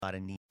lot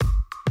of need.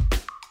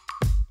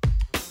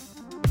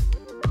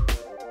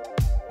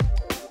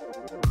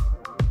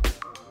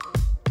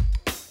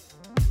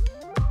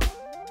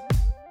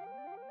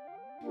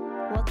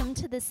 Welcome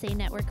to the Say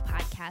Network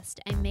podcast.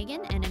 I'm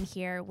Megan, and I'm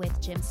here with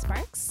Jim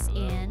Sparks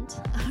and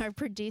our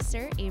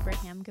producer,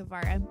 Abraham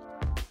Guevara.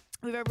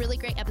 We have a really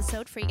great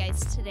episode for you guys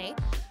today.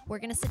 We're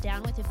going to sit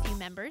down with a few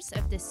members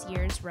of this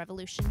year's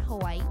Revolution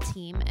Hawaii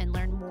team and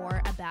learn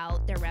more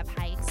about their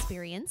REVHI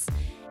experience.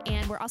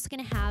 And we're also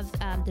going to have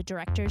the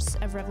directors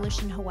of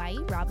Revolution Hawaii,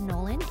 Rob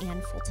Nolan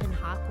and Fulton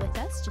Hawk, with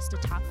us just to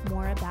talk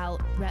more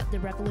about the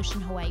Revolution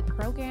Hawaii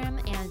program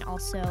and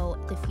also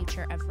the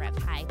future of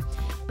REVHI.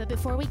 But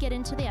before we get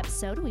into the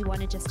episode, we want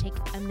to just take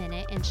a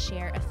minute and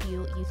share a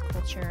few youth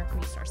culture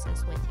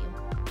resources with you.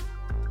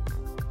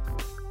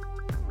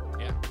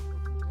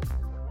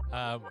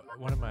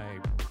 One of my,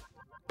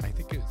 I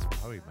think it's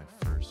probably my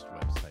first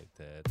website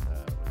that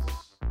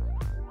was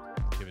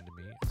given to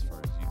me as far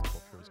as youth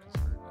culture was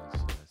concerned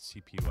is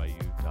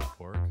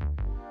cpyu.org,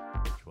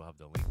 which we'll have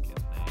the link in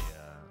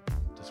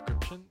the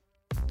description.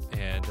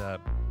 And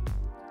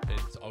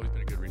it's always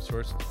been a good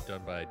resource. It's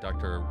done by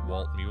Dr.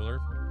 Walt Mueller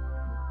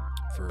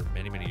for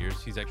many, many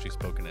years. He's actually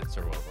spoken at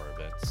several of our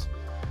events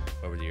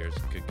over the years.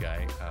 Good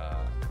guy.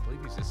 I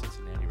believe he's a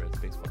Cincinnati Reds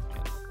baseball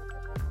fan.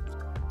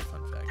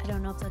 I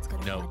don't know if that's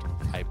good or no,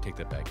 bad. I take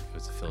that back. It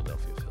was the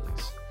Philadelphia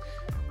Phillies.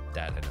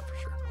 That I know for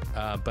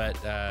sure.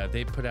 But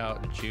they put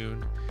out in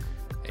June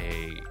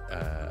a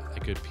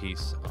good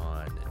piece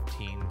on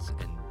teens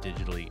and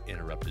digitally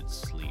interrupted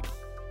sleep.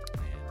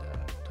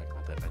 And talking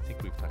about that. And I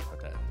think we've talked about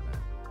that in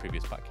a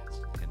previous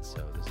podcast. And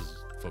so this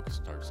is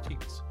focused towards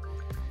teens.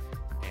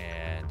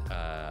 And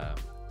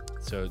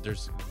so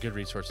there's good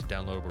resources,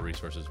 downloadable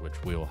resources,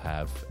 which we will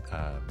have,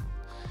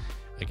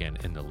 again,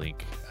 in the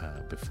link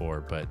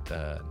before. But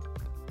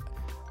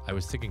I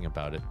was thinking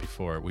about it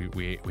before.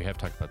 We have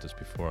talked about this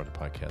before on the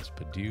podcast,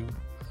 but do you,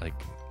 like,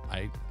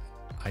 I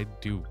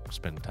do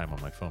spend time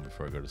on my phone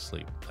before I go to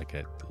sleep.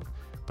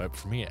 But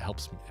for me, it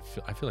helps me.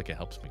 I feel like it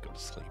helps me go to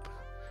sleep.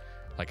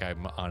 Like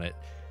I'm on it.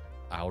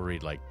 I'll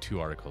read like 2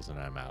 articles and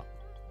I'm out.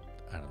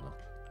 I don't know.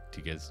 Do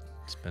you guys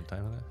spend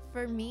time on that?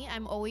 For me,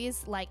 I'm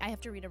always like, I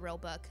have to read a real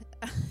book.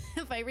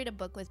 If I read a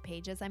book with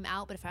pages, I'm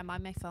out. But if I'm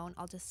on my phone,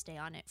 I'll just stay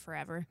on it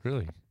forever.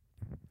 Really?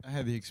 I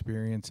had the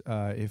experience.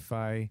 If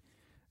I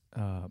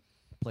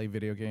play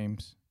video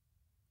games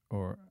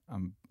or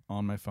I'm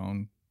on my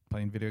phone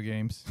playing video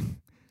games,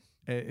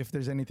 if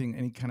there's any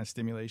kind of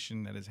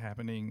stimulation that is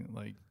happening,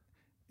 like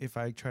if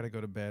I try to go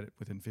to bed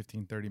within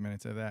 15, 30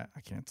 minutes of that,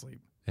 I can't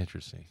sleep.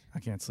 Interesting. I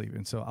can't sleep.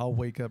 And so I'll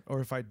wake up,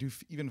 or if I do,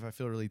 even if I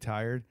feel really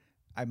tired,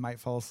 I might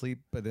fall asleep,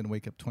 but then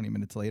wake up 20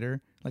 minutes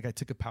later. Like I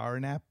took a power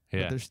nap,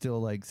 but there's still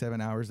like 7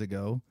 hours to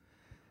go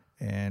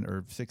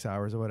or 6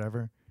 hours or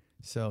whatever.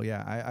 So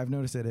yeah, I've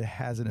noticed that it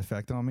has an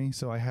effect on me.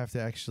 So I have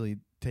to actually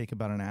take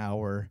about an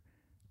hour,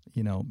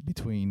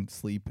 between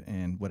sleep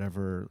and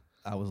whatever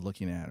I was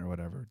looking at or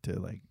whatever to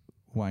like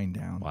wind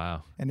down.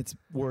 Wow. And it's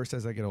worse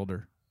as I get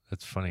older.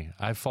 That's funny.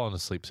 I've fallen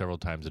asleep several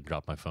times and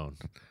dropped my phone.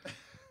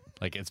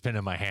 Like it's been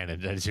in my hand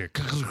and I just hear.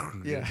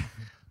 Yeah.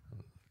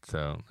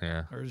 So,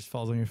 yeah. Or it just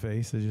falls on your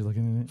face as you're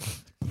looking at it.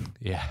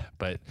 Yeah,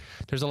 but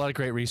there's a lot of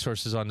great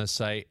resources on this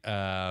site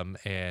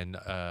and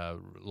a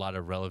lot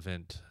of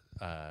relevant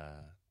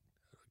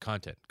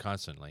content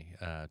constantly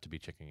to be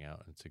checking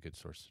out. It's a good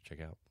source to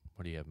check out.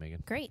 What do you have,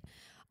 Megan? Great.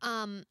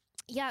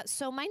 Yeah,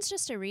 so mine's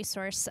just a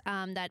resource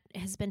that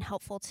has been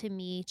helpful to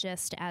me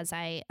just as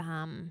I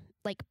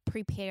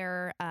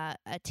prepare a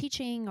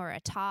teaching or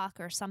a talk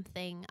or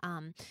something.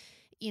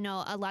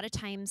 A lot of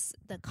times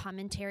the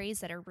commentaries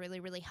that are really,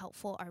 really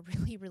helpful are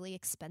really, really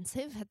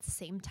expensive at the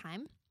same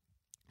time.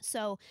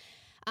 So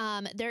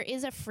there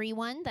is a free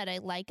one that I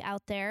like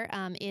out there.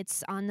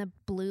 It's on the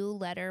Blue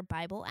Letter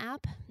Bible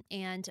app.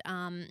 And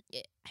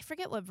I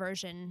forget what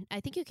version. I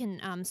think you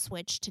can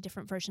switch to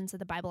different versions of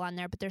the Bible on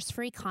there, but there's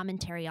free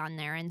commentary on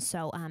there. And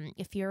so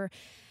if you're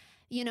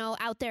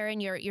out there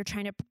and you're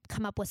trying to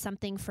come up with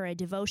something for a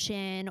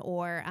devotion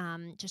or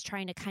just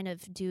trying to kind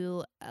of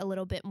do a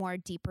little bit more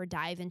deeper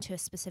dive into a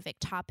specific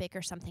topic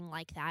or something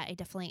like that, I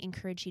definitely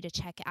encourage you to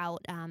check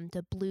out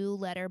the Blue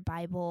Letter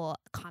Bible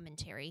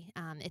commentary.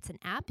 It's an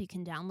app. You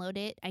can download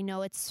it. I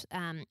know it's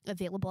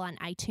available on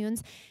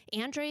iTunes.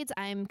 Androids,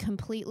 I'm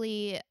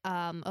completely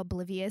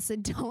oblivious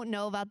and don't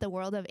know about the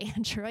world of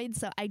Android,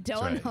 so I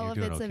don't know if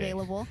it's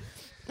available.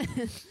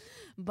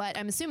 But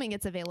I'm assuming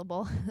it's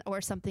available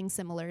or something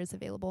similar is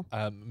available.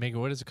 Megan,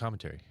 what is a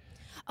commentary?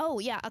 Oh,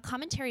 yeah. A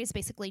commentary is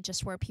basically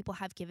just where people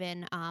have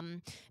given,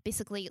 done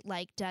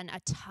a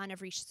ton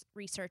of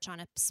research on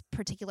a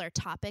particular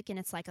topic, and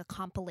it's like a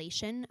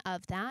compilation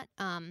of that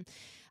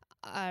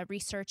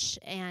research.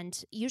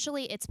 And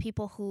usually it's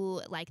people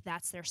who,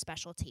 that's their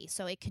specialty.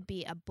 So it could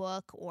be a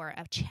book or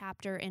a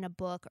chapter in a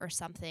book or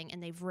something,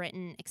 and they've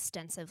written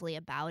extensively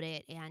about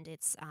it, and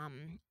it's,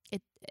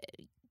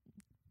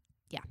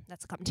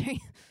 that's a commentary.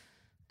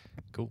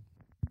 Cool.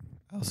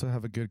 I also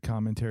have a good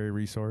commentary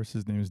resource.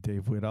 His name is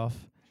Dave Widoff,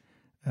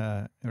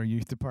 our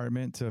youth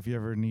department. So if you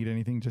ever need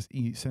anything, just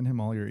send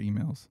him all your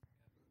emails.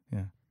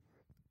 Yeah.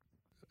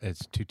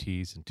 It's 2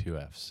 T's and 2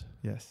 F's.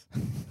 Yes.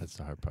 That's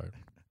the hard part.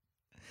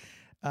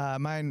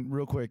 Mine,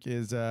 real quick,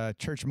 is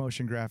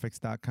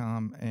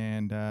churchmotiongraphics.com,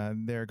 and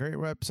they're a great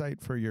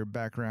website for your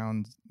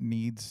background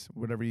needs,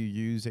 whatever you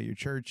use at your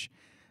church.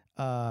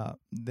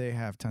 They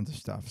have tons of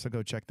stuff, so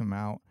go check them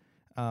out.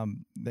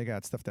 They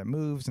got stuff that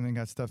moves, and they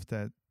got stuff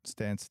that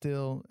stands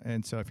still.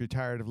 And so if you're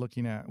tired of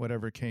looking at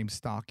whatever came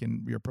stock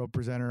in your Pro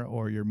Presenter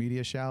or your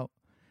Media Shout,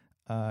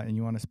 and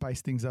you want to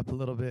spice things up a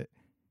little bit,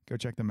 go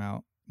check them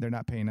out. They're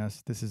not paying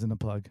us. This isn't a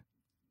plug.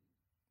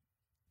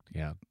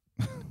 Yeah.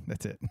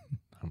 That's it.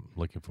 I'm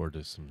looking forward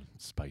to some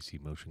spicy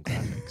motion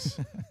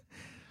graphics.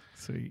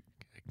 Sweet.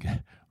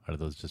 Are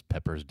those just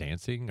peppers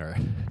dancing, or?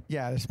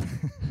 Yeah, there's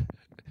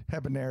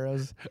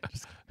habaneros.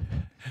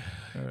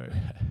 All right.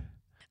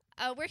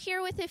 We're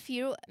here with a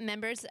few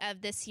members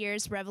of this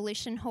year's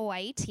Revolution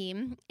Hawaii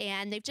team,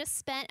 and they've just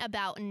spent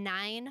about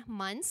 9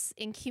 months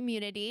in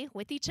community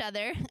with each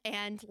other.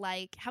 And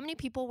how many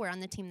people were on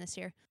the team this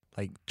year?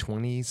 Like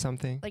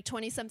 20-something. Like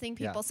 20-something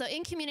people. Yeah. So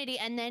in community,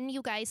 and then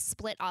you guys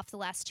split off the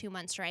last 2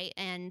 months, right?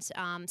 And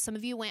some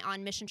of you went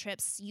on mission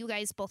trips. You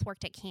guys both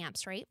worked at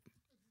camps, right?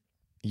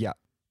 Yeah.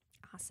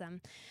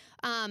 Awesome.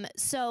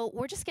 So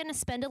we're just going to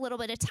spend a little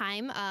bit of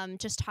time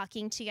just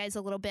talking to you guys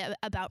a little bit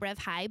about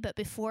REVHI. But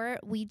before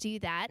we do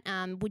that,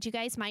 would you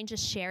guys mind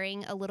just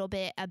sharing a little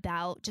bit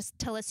about, just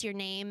tell us your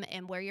name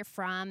and where you're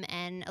from,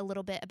 and a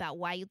little bit about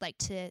why you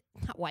did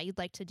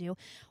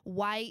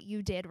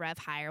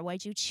REVHI, or why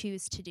did you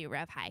choose to do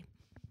REVHI?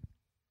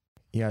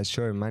 Yeah,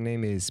 sure. My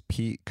name is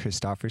Pete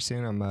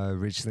Christofferson. I'm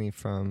originally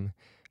from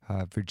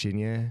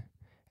Virginia,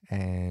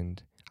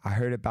 and I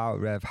heard about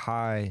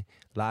REVHI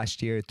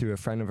last year through a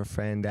friend of a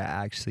friend that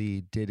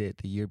actually did it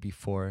the year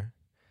before.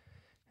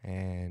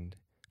 And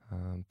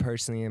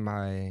personally, in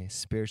my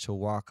spiritual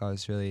walk, I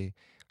was really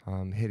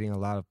hitting a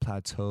lot of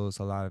plateaus,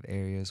 a lot of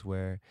areas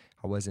where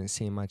I wasn't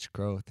seeing much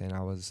growth, and I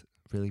was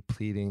really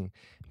pleading,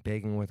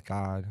 begging with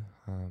God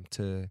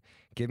to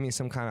give me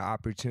some kind of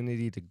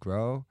opportunity to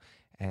grow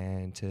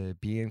and to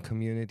be in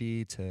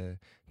community, to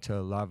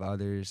love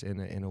others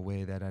in a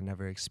way that I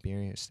never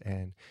experienced.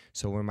 And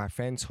so when my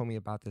friend told me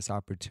about this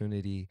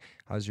opportunity,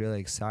 I was really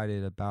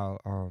excited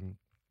about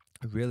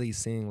really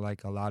seeing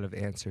like a lot of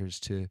answers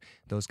to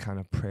those kind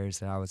of prayers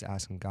that I was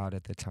asking God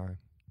at the time.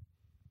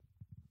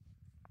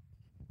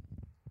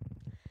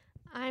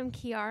 I'm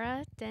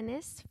Kiara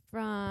Dennis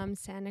from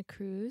Santa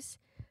Cruz.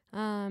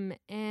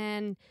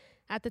 And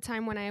at the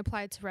time when I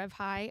applied to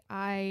REVHI,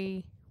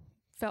 I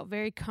felt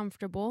very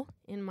comfortable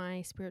in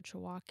my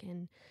spiritual walk,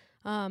 and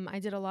I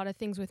did a lot of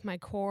things with my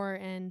core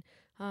and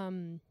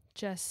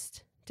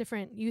just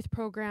different youth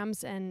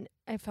programs, and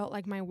I felt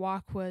like my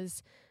walk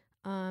was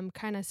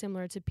kind of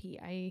similar to Pete.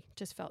 I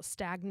just felt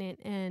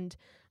stagnant, and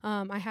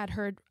I had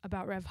heard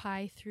about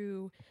REVHI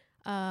through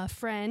a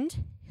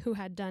friend who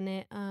had done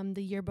it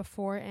the year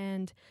before,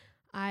 and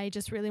I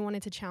just really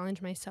wanted to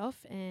challenge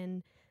myself,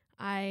 and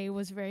I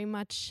was very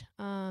much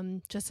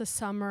just a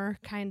summer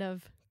kind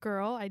of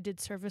girl. I did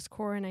service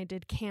corps and I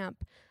did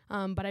camp,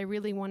 but I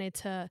really wanted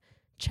to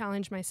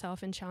challenge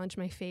myself and challenge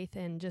my faith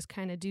and just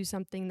kind of do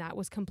something that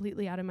was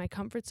completely out of my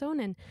comfort zone,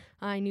 and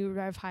I knew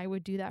REVHI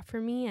would do that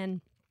for me, and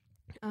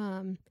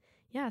so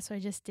I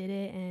just did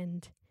it,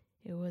 and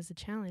it was a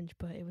challenge,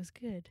 but it was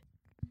good.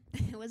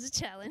 It was a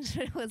challenge,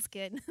 but it was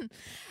good.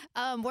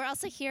 We're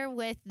also here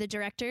with the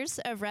directors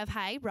of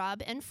REVHI,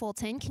 Rob and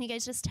Fulton. Can you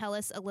guys just tell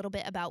us a little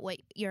bit about what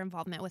your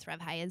involvement with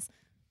REVHI is?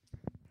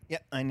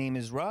 Yep, my name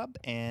is Rob,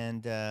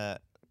 and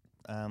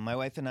my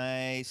wife and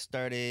I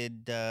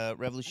started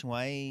Revolution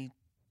Hawaii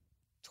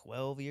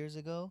 12 years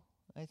ago,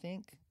 I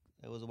think.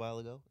 It was a while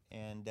ago.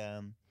 And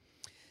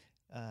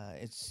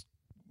it's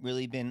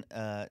really been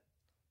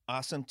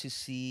awesome to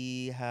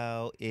see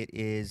how it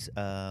is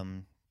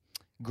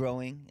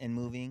growing and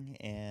moving.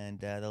 And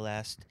the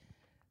last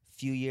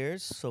few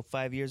years, so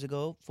 5 years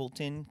ago,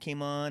 Fulton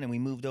came on, and we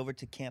moved over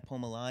to Camp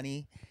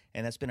Homalani,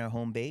 and that's been our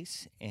home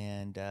base.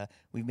 And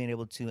we've been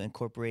able to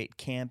incorporate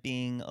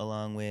camping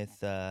along with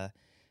the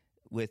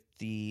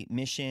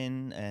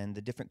mission and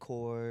the different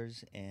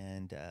corps,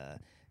 and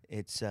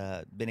it's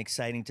been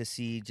exciting to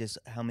see just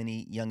how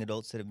many young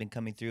adults that have been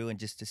coming through, and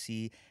just to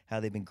see how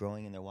they've been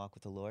growing in their walk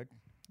with the Lord.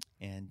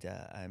 And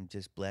I'm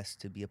just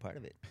blessed to be a part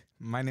of it.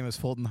 My name is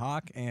Fulton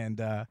Hawk,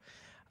 and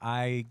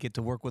I get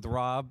to work with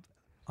Rob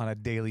on a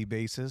daily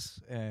basis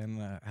and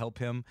help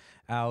him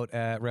out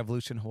at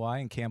Revolution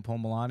Hawaii and Camp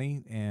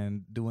Homalani,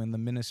 and doing the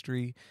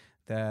ministry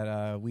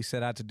that we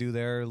set out to do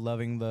there,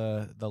 loving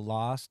the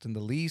lost and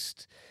the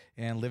least,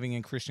 and living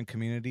in Christian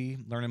community,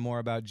 learning more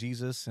about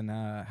Jesus and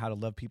how to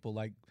love people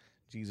like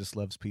Jesus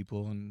loves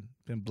people, and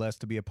been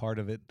blessed to be a part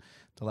of it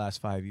the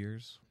last 5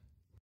 years.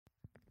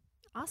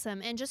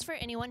 Awesome. And just for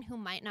anyone who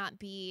might not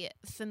be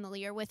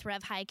familiar with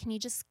REVHI, can you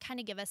just kind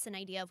of give us an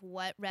idea of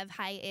what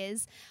REVHI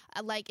is?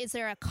 Is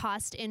there a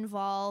cost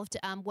involved?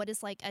 What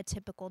does like a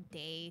typical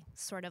day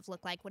sort of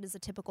look like? What does a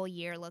typical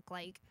year look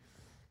like?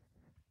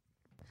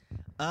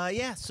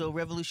 So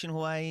Revolution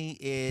Hawaii,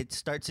 it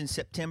starts in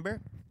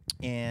September.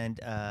 and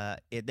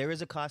there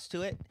is a cost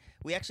to it.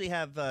 We actually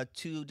have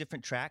 2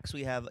 different tracks.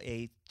 We have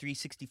a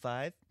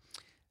 365,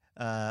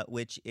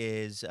 which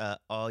is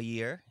all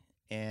year,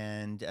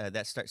 and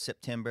that starts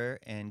September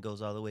and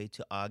goes all the way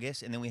to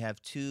August. And then we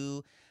have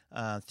 2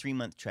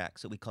 3-month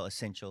tracks that we call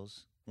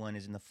essentials. One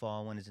is in the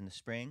fall, one is in the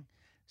spring.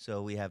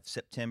 So we have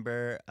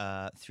September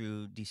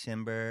through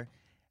December,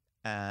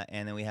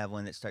 and then we have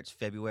one that starts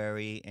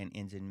February and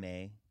ends in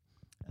May.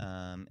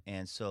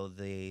 And so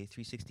the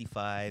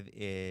 365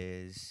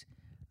 is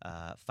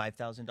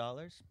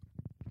 $5,000,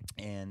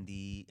 and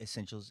the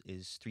essentials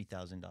is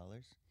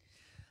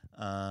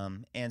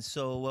 $3,000. And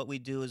so what we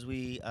do is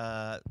we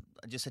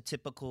just a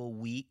typical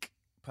week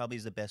probably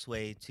is the best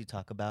way to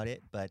talk about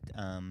it. But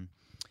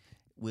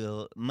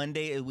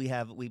Monday we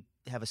have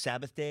a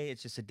Sabbath day.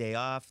 It's just a day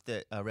off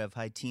that a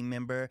REVHI team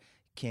member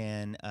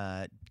can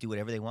do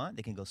whatever they want.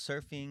 They can go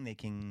surfing. They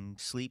can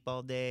sleep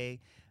all day.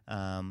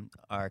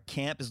 Our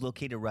camp is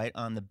located right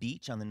on the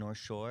beach on the North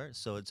Shore,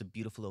 so it's a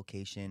beautiful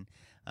location,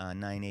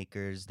 9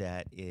 acres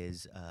that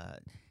is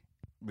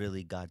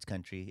really God's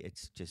country.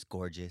 It's just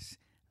gorgeous.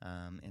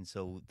 And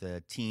so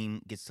the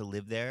team gets to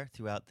live there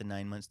throughout the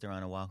 9 months they're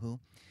on Oahu.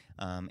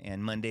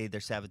 And Monday,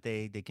 their Sabbath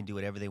day, they can do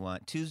whatever they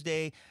want.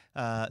 Tuesday,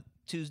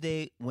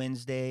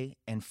 Wednesday,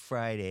 and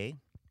Friday.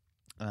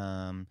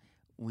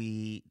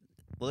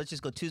 Let's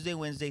just go Tuesday,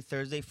 Wednesday,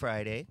 Thursday,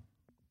 Friday.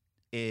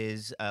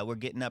 Is we're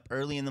getting up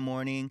early in the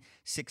morning,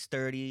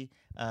 6:30.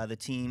 The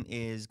team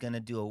is gonna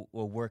do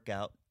a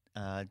workout.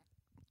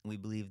 We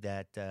believe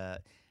that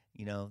that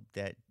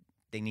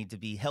they need to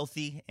be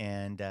healthy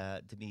and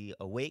to be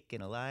awake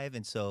and alive,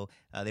 and so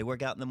they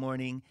work out in the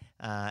morning,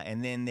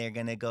 and then they're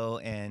gonna go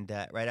and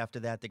right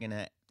after that they're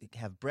gonna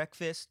have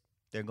breakfast.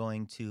 They're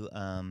going to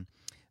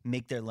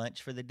make their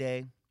lunch for the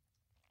day.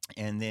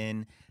 And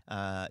then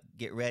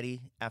get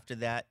ready. After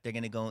that, they're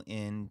going to go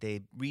in.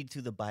 They read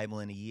through the Bible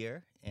in a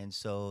year, and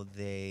so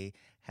they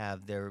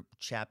have their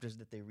chapters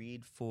that they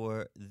read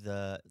for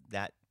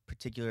that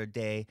particular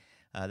day.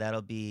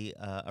 That'll be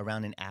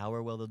around an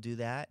hour while they'll do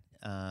that.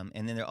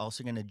 And then they're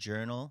also going to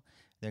journal.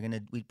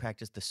 We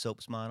practice the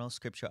SOAPS model: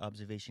 scripture,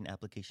 observation,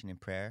 application, and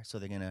prayer. So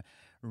they're going to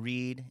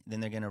read, then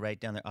they're going to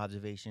write down their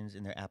observations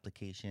and their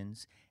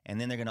applications,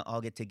 and then they're going to all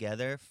get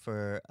together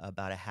for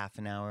about a half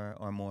an hour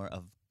or more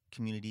of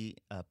community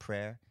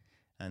prayer,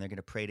 and they're going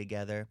to pray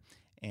together.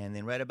 And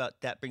then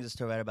that brings us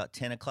to right about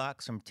 10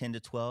 o'clock, from 10 to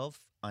 12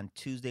 on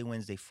Tuesday,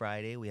 Wednesday,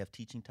 Friday. We have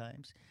teaching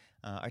times.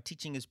 Our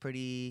teaching is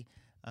pretty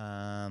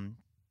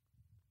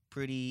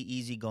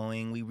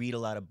easygoing. We read a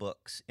lot of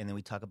books, and then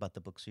we talk about the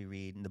books we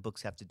read. And the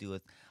books have to do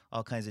with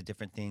all kinds of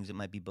different things. It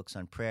might be books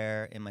on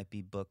prayer. It might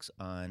be books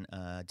on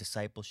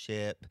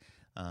discipleship,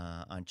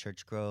 on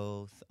church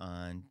growth,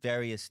 on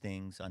various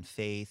things, on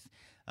faith.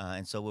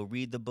 And so we'll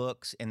read the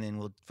books, and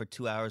then for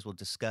 2 hours we'll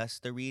discuss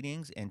the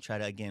readings and try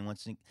to, again,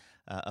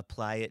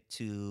 apply it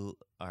to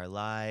our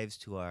lives,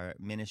 to our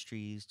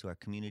ministries, to our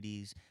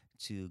communities,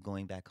 to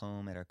going back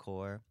home at our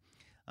core.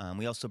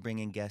 We also bring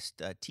in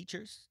guest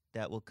teachers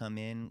that will come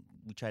in.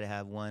 We try to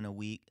have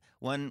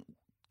one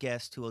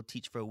guest who will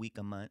teach for a week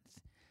a month,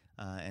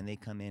 and they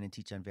come in and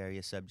teach on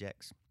various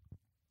subjects.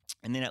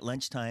 And then at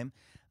lunchtime,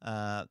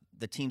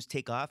 the teams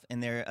take off,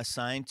 and they're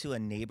assigned to a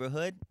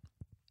neighborhood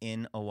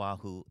in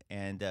Oahu.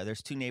 And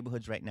there's 2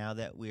 neighborhoods right now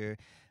that we're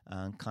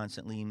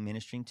constantly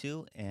ministering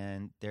to,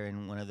 and they're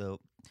in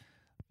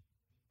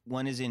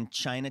one is in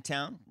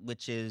Chinatown,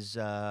 which is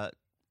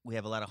we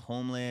have a lot of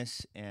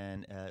homeless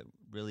and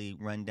really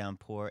run-down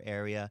poor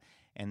area.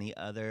 And the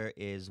other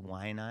is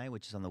Waianae,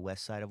 which is on the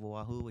west side of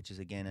Oahu, which is,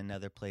 again,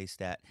 another place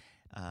that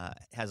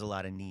has a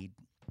lot of need.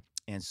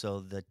 And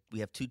so we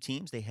have 2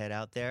 teams. They head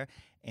out there,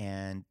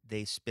 and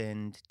they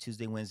spend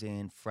Tuesday, Wednesday,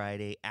 and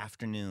Friday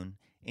afternoon,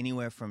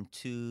 anywhere from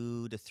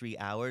 2 to 3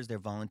 hours. They're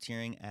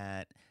volunteering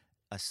at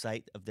a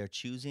site of their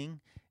choosing.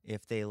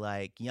 If they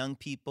like young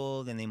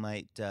people, then they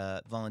might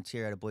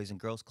volunteer at a Boys and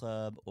Girls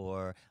Club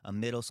or a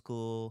middle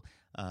school.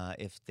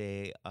 If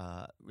they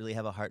really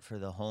have a heart for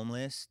the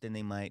homeless, then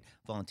they might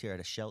volunteer at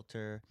a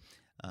shelter.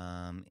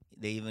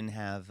 They even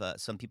have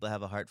some people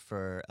have a heart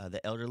for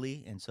the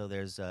elderly, and so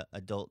there's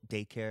adult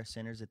daycare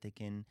centers that they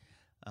can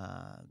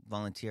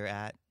volunteer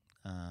at.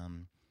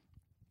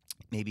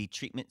 Maybe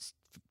treatment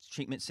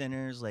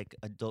centers like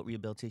adult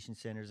rehabilitation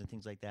centers and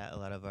things like that. A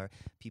lot of our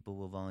people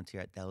will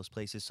volunteer at those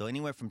places. So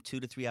anywhere from 2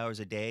 to 3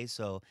 hours a day,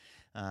 so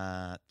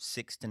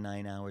 6 to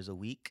 9 hours a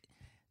week.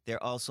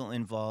 They're also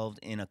involved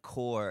in a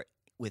core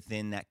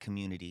within that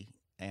community.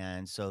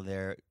 And so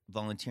they're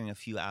volunteering a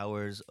few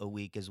hours a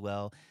week as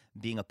well,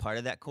 being a part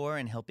of that core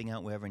and helping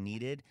out wherever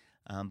needed.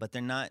 But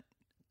they're not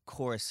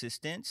core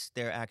assistants.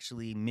 They're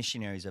actually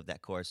missionaries of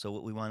that core. So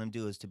what we want them to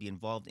do is to be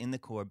involved in the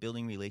core,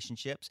 building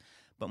relationships.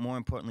 But more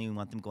importantly, we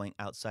want them going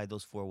outside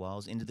those 4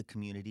 walls into the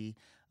community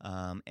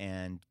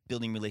and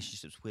building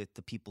relationships with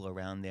the people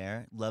around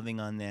there, loving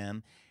on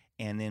them.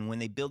 And then when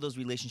they build those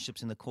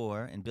relationships in the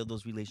core and build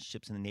those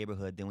relationships in the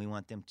neighborhood, then we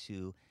want them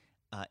to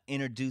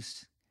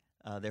introduce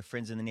their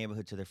friends in the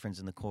neighborhood to their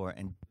friends in the core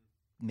and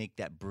make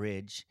that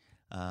bridge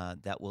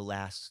that will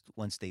last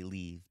once they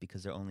leave,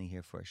 because they're only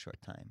here for a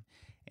short time.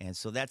 And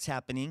so that's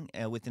happening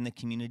within the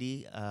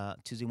community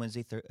Tuesday,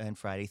 Wednesday, and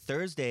Friday.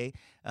 Thursday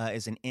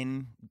is an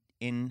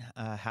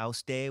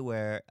in-house day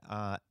where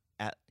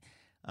at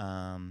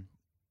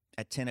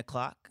 10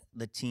 o'clock,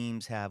 the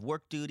teams have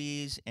work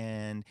duties,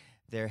 and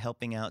they're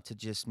helping out to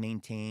just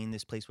maintain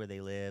this place where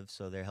they live.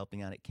 So they're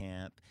helping out at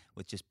camp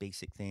with just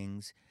basic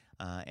things.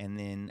 And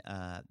then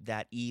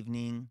that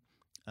evening,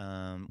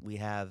 we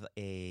have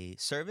a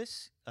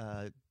service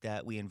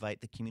that we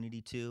invite the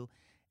community to,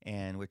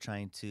 and we're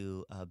trying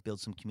to build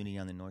some community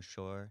on the North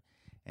Shore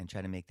and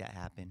try to make that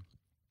happen.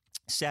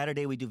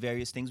 Saturday, we do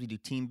various things. We do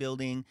team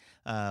building,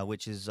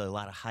 which is a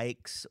lot of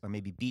hikes or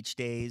maybe beach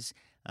days.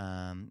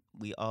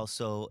 We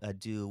also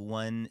do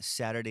one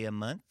Saturday a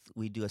month.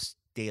 We do a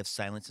day of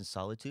silence and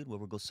solitude where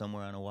we'll go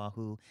somewhere on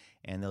Oahu,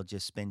 and they'll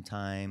just spend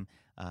time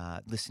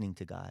listening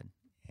to God.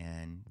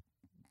 And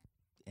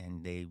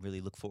they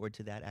really look forward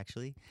to that,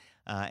 actually.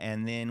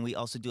 And then we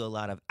also do a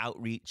lot of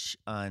outreach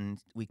on,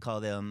 we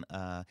call them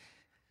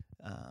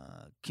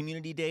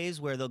community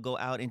days, where they'll go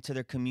out into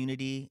their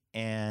community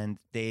and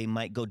they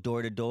might go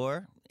door to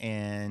door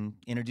and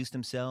introduce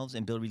themselves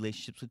and build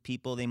relationships with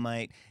people. They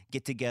might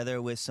get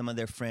together with some of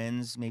their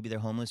friends, maybe their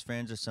homeless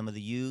friends or some of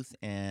the youth,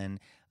 and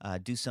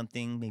do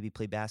something, maybe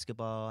play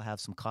basketball, have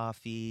some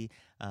coffee,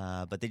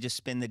 but they just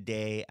spend the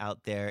day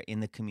out there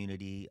in the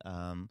community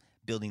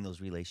building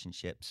those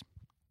relationships.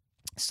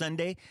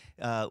 Sunday,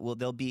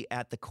 they'll be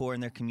at the core in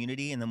their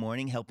community in the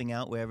morning, helping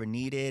out wherever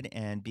needed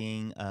and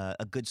being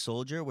a good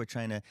soldier. We're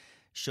trying to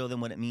show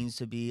them what it means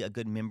to be a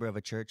good member of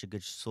a church, a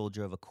good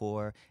soldier of a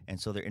core, and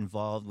so they're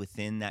involved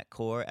within that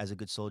core as a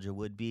good soldier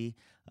would be.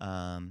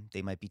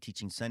 They might be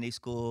teaching Sunday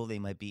school, they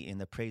might be in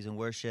the praise and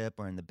worship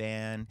or in the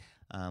band,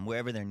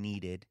 wherever they're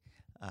needed.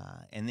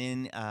 And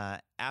then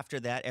after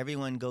that,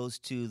 everyone goes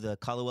to the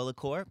Kalawela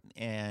Corps,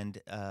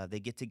 and they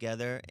get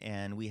together,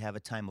 and we have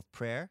a time of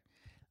prayer.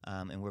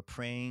 And we're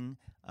praying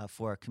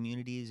for our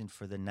communities and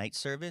for the night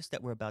service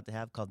that we're about to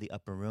have called the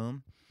Upper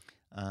Room.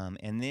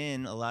 And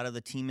then a lot of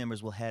the team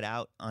members will head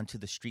out onto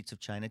the streets of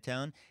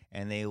Chinatown,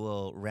 and they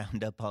will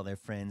round up all their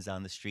friends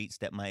on the streets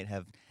that might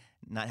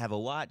not have a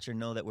watch or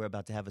know that we're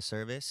about to have a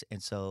service.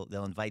 And so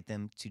they'll invite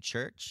them to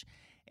church.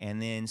 And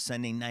then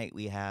Sunday night,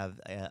 we have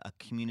a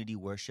community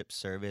worship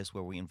service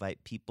where we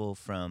invite people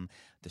from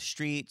the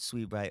streets.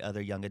 We invite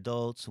other young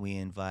adults. We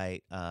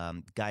invite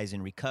guys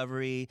in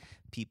recovery,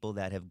 people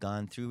that have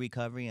gone through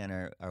recovery and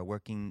are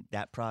working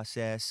that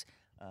process.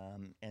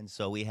 And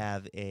so we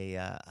have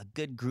a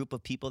good group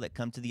of people that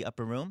come to the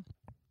Upper Room.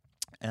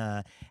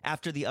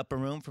 After the Upper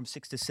Room, from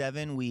 6 to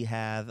 7, we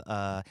have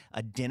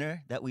a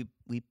dinner that we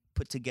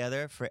put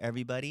together for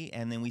everybody,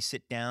 and then we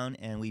sit down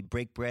and we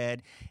break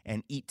bread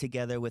and eat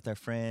together with our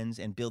friends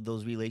and build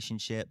those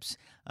relationships.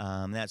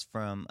 That's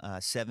from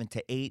 7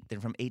 to 8.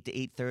 Then from 8 to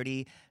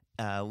 8:30,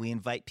 we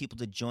invite people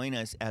to join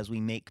us as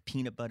we make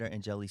peanut butter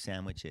and jelly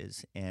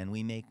sandwiches, and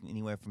we make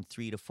anywhere from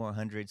 300 to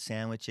 400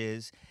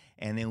 sandwiches,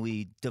 and then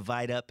we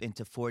divide up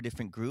into 4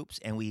 different groups,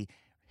 and we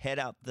head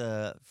out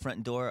the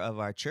front door of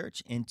our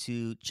church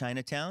into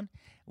Chinatown,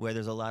 where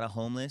there's a lot of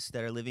homeless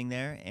that are living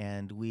there,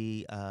 and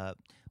we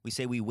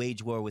say we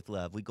wage war with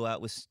love. We go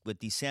out with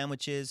these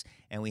sandwiches,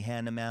 and we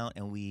hand them out,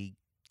 and we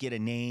get a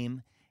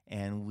name,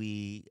 and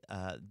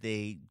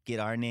they get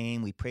our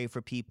name. We pray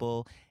for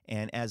people,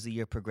 and as the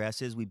year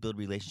progresses, we build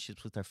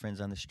relationships with our friends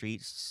on the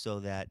streets so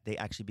that they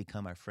actually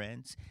become our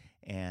friends,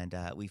 and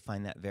we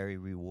find that very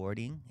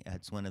rewarding.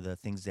 It's one of the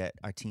things that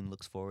our team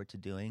looks forward to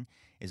doing,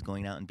 is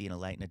going out and being a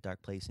light in a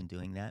dark place and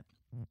doing that.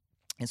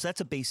 And so that's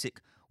a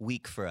basic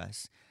week for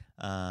us.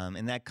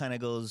 And that kind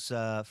of goes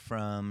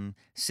from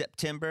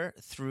September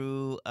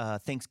through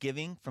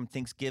Thanksgiving. From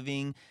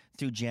Thanksgiving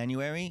through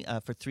January,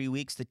 for 3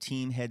 weeks, the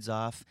team heads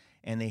off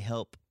and they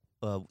help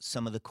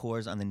some of the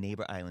corps on the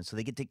neighbor islands. So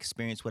they get to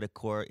experience what a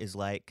corps is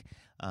like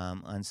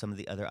on some of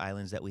the other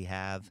islands that we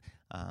have,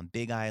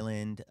 Big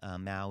Island,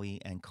 Maui,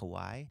 and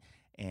Kauai.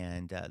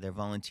 And they're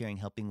volunteering,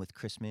 helping with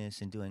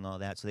Christmas and doing all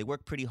that. So they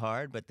work pretty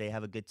hard, but they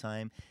have a good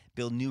time,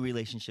 build new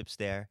relationships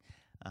there.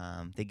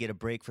 They get a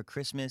break for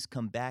Christmas,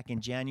 come back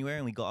in January,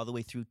 and we go all the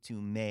way through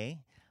to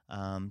May,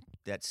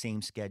 that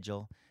same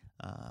schedule,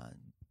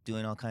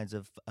 doing all kinds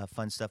of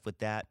fun stuff with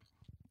that.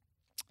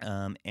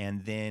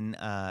 And then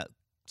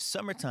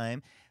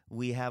summertime,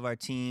 we have our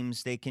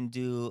teams. They can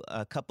do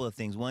a couple of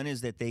things. One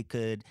is that they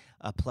could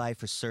apply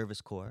for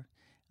Service Corps,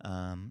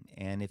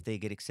 and if they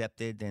get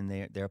accepted, then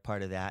they're a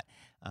part of that.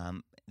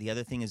 The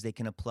other thing is they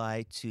can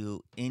apply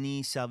to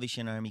any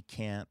Salvation Army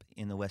camp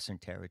in the Western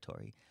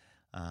Territory.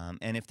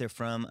 And if they're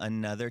from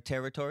another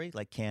territory,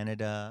 like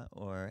Canada,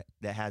 or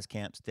that has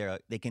camps,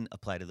 they can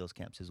apply to those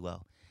camps as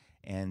well.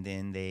 And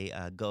then they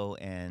go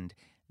and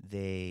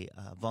they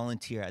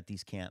volunteer at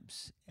these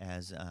camps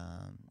as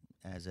a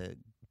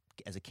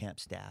camp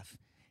staff.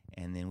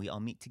 And then we all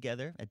meet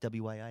together at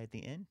WYI at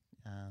the end.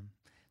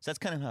 So that's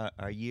kind of how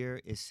our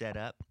year is set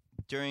up.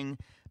 During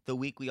the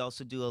week, we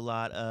also do a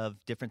lot of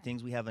different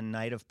things. We have an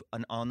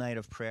all night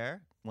of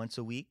prayer once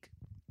a week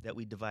that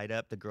we divide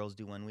up. The girls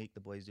do one week, the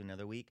boys do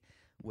another week.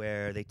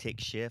 where they take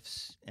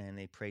shifts and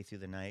they pray through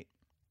the night.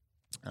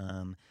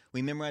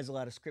 We memorize a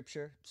lot of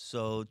scripture,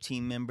 so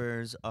team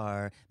members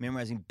are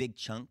memorizing big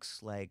chunks,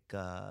 like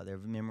they're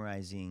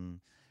memorizing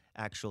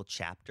actual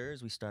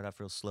chapters. We start off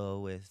real slow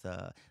with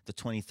the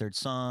 23rd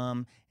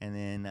Psalm, and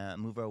then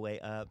move our way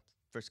up.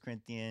 1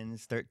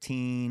 Corinthians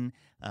 13,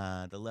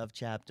 the love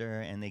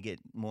chapter, and they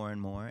get more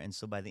and more. And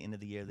so by the end of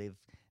the year,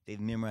 they've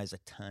memorized a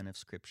ton of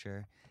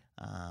scripture.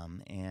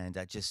 And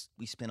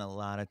we spend a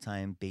lot of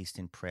time based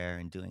in prayer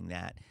and doing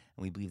that.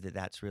 And we believe that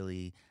that's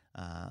really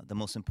the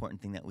most important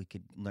thing that we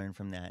could learn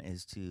from that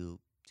is to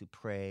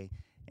pray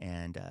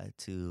and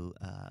to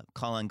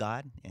call on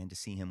God and to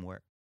see Him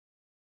work.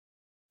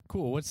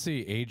 Cool. What's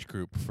the age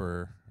group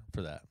for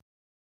that?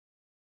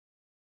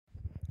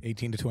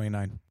 18 to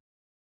 29.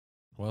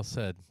 Well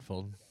said,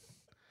 Fulton.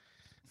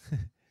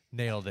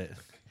 Nailed it.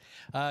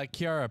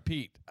 Kiara,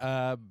 Pete,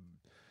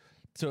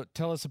 so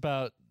tell us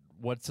about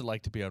what's it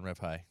like to be on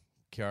REVHI.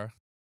 Kiara?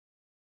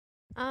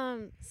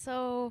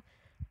 So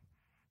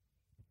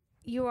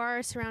you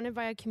are surrounded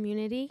by a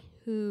community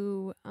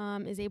who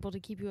is able to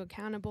keep you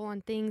accountable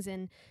on things,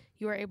 and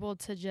you are able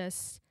to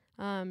just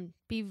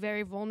be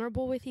very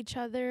vulnerable with each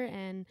other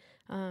and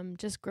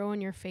just grow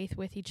in your faith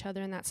with each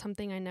other, and that's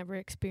something I never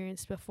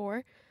experienced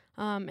before.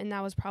 And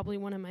that was probably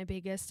one of my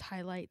biggest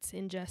highlights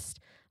in just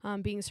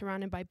being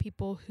surrounded by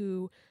people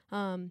who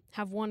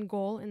have one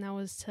goal, and that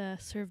was to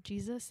serve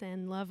Jesus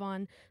and love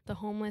on the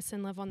homeless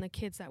and love on the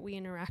kids that we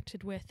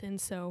interacted with.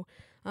 And so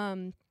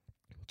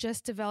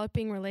just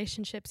developing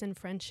relationships and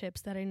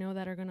friendships that I know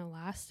that are going to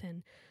last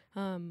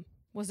and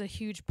was a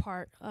huge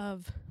part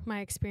of my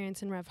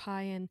experience in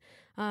REVHI.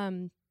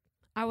 And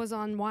I was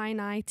on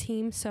Y&I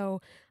team,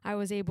 so I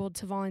was able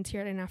to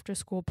volunteer at an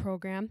after-school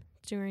program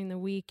during the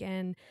week,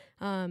 and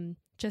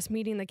just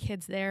meeting the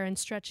kids there and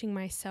stretching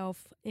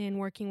myself in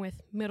working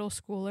with middle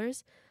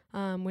schoolers,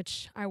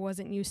 which I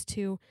wasn't used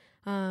to.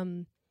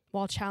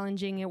 While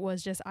challenging, it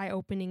was just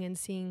eye-opening and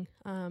seeing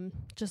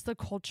just the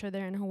culture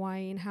there in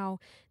Hawaii and how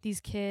these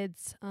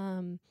kids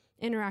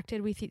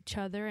interacted with each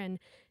other, and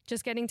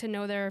just getting to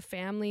know their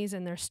families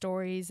and their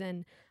stories,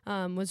 and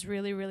was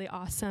really, really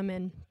awesome.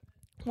 And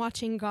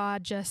watching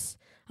God just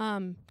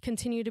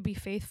continue to be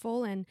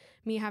faithful, and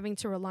me having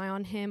to rely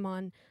on Him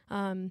on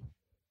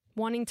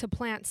wanting to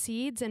plant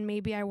seeds, and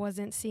maybe I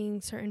wasn't seeing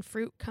certain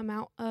fruit come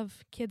out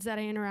of kids that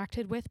I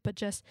interacted with, but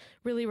just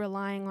really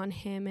relying on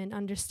Him and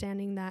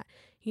understanding that,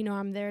 you know,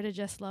 I'm there to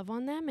just love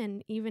on them,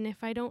 and even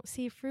if I don't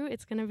see fruit,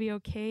 it's going to be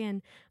okay.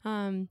 And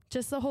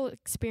just the whole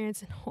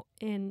experience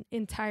in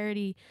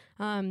entirety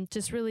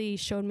just really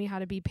showed me how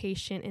to be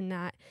patient in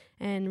that,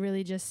 and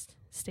really just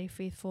stay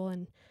faithful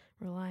and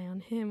rely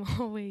on Him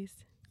always.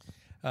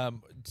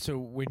 So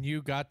when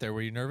you got there,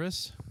 were you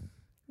nervous?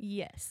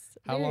 Yes.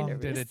 How long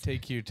nervous. did it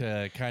take you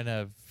to kind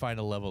of find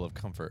a level of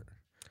comfort?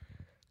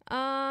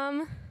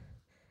 I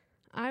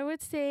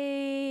would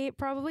say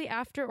probably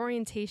after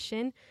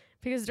orientation,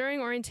 because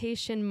during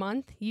orientation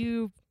month,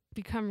 you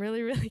become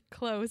really, really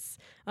close.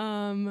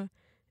 And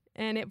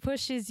it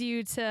pushes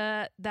you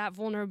to that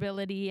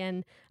vulnerability,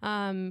 and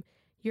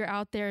you're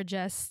out there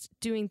just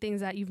doing things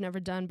that you've never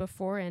done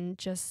before, and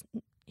just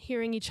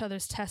hearing each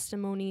other's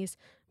testimonies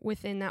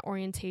within that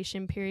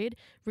orientation period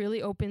really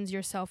opens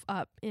yourself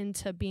up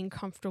into being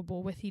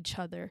comfortable with each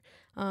other.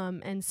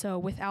 And so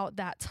without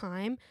that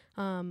time,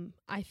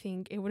 I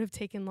think it would have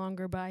taken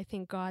longer, but I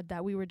thank God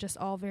that we were just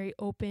all very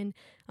open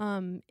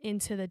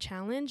into the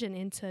challenge and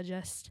into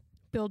just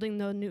building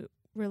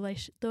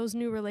those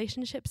new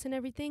relationships and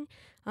everything.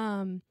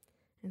 And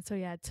so,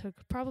 yeah, it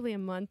took probably a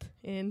month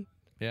in.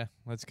 Yeah,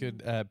 that's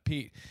good.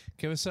 Pete,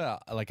 give us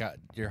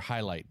your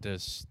highlight.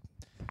 There's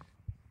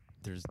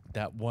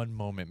that one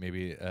moment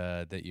maybe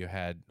that you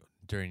had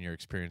during your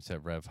experience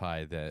at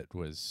REVHI that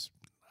was,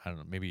 I don't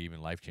know, maybe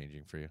even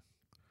life-changing for you.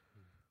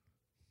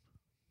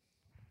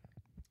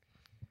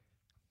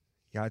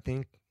 Yeah, I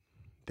think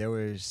there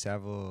were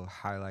several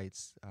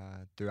highlights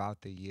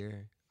throughout the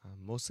year.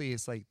 Mostly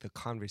it's like the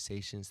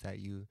conversations that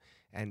you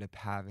end up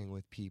having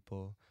with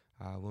people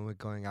when we're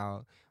going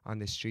out on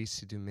the streets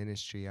to do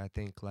ministry. I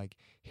think like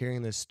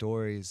hearing the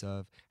stories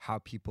of how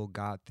people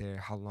got there,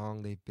 how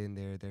long they've been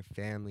there, their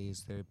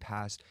families, their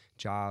past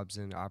jobs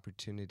and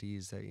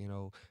opportunities, that, you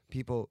know,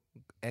 people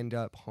end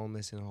up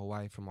homeless in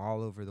Hawaii from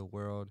all over the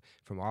world,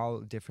 from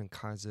all different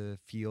kinds of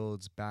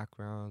fields,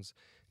 backgrounds,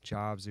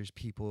 jobs. There's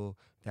people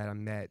that I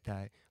met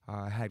that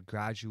had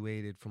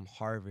graduated from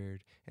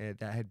Harvard, and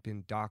that had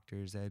been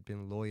doctors, that had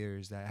been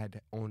lawyers, that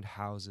had owned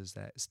houses,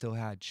 that still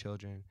had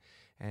children.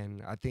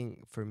 And I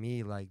think for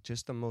me, like,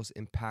 just the most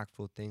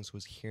impactful things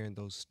was hearing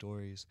those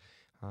stories,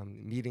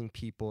 meeting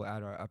people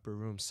at our upper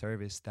room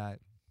service that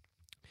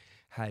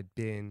had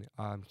been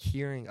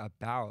hearing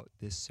about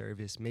this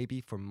service maybe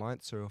for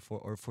months or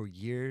for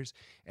years,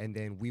 and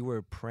then we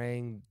were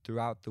praying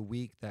throughout the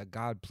week that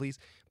God, please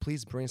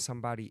bring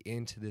somebody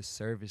into this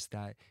service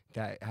that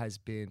has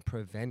been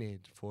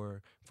prevented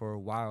for a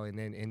while, and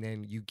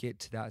then you get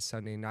to that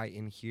Sunday night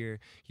and here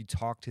you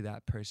talk to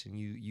that person,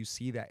 you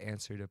see that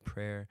answer to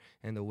prayer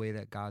and the way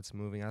that God's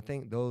moving. I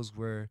think those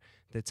were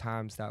the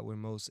times that were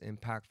most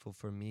impactful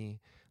for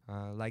me.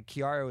 Like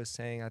Kiara was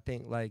saying, I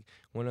think like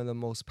one of the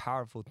most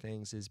powerful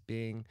things is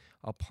being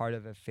a part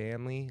of a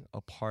family, a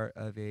part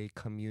of a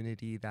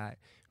community that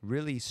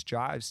really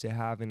strives to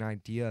have an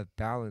idea of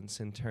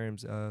balance in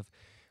terms of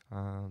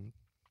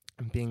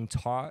being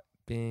taught,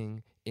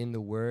 being in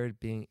the Word,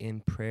 being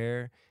in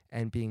prayer,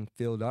 and being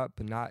filled up,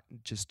 but not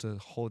just to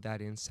hold that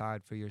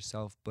inside for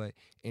yourself, but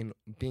in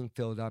being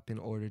filled up in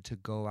order to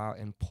go out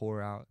and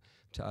pour out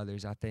to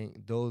others. I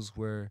think those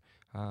were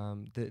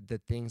the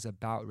things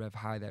about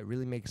REVHI that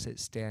really makes it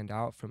stand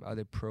out from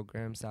other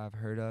programs that I've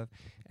heard of,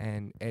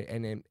 and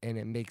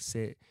it makes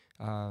it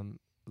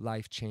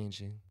life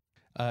changing.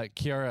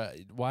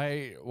 Kiara,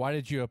 why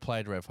did you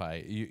apply to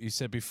REVHI? You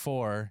said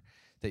before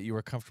that you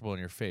were comfortable in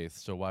your faith,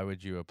 so why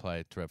would you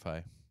apply to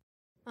REVHI?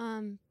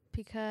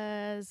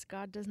 Because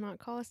God does not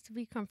call us to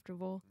be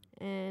comfortable,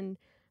 and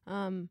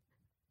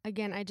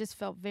again, I just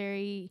felt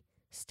very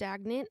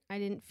stagnant. I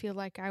didn't feel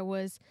like I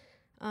was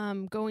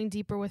going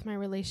deeper with my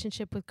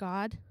relationship with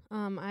God.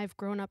 I've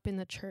grown up in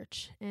the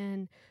church,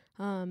 and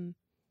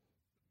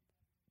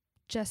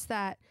just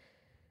that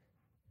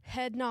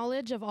head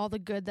knowledge of all the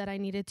good that I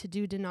needed to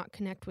do did not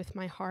connect with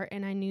my heart,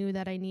 and I knew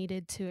that I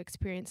needed to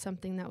experience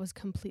something that was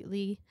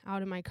completely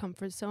out of my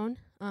comfort zone,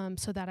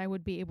 so that I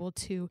would be able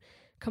to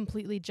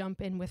completely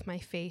jump in with my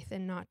faith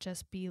and not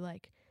just be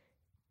like,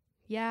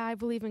 yeah, I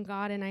believe in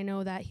God and I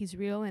know that He's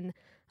real, and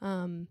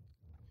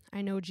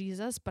I know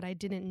Jesus, but I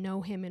didn't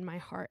know Him in my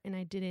heart, and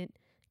I didn't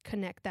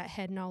connect that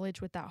head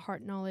knowledge with that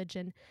heart knowledge.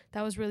 And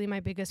that was really my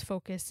biggest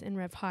focus in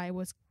REVHI,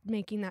 was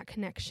making that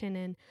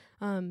connection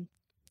and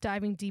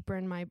diving deeper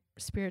in my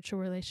spiritual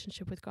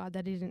relationship with God that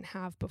I didn't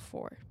have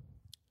before.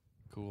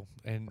 Cool.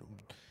 And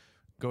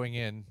going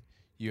in,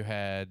 you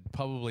had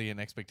probably an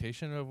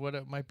expectation of what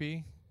it might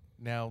be.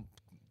 Now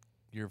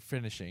you're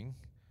finishing.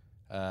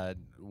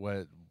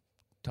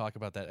 Talk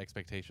about that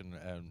expectation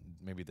and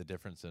maybe the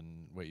difference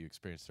in what you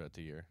experienced throughout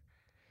the year.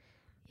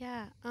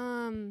 Yeah.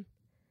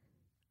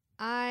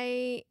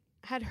 I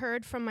had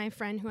heard from my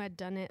friend who had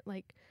done it,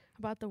 like,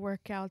 about the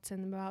workouts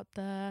and about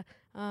the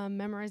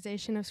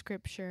memorization of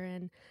scripture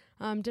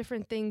and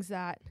different things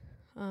that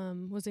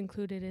was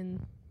included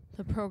in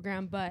the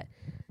program. But,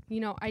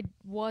 I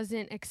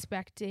wasn't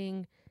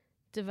expecting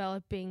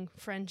developing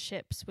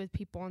friendships with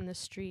people on the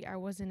street. I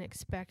wasn't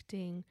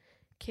expecting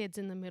kids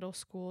in the middle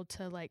school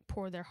to, like,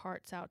 pour their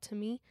hearts out to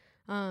me.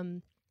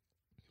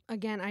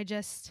 Again, I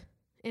just,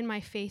 in my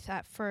faith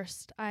at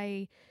first,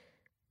 I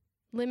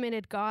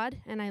limited God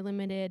and I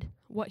limited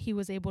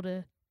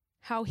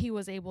how He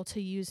was able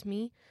to use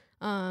me.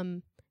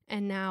 And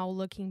now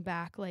looking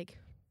back, like,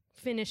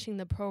 finishing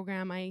the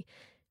program, I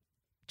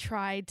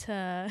tried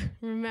to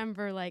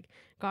remember, like,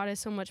 God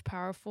is so much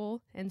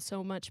powerful and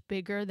so much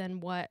bigger than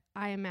what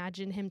I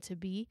imagine Him to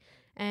be.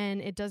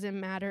 And it doesn't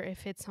matter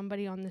if it's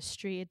somebody on the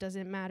street. It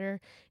doesn't matter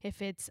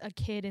if it's a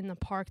kid in the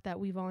park that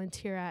we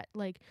volunteer at.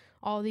 Like,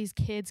 all these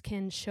kids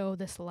can show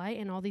this light,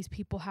 and all these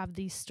people have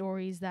these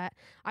stories that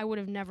I would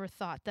have never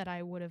thought that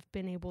I would have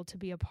been able to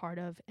be a part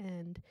of.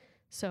 And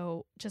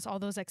so just all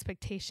those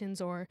expectations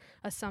or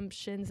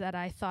assumptions that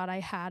I thought I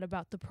had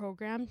about the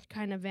program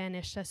kind of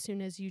vanished as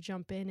soon as you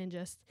jump in and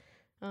just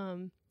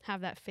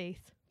have that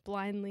faith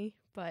blindly.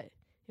 But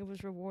it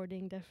was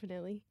rewarding,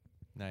 definitely.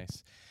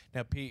 Nice.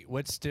 Now, Pete,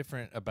 what's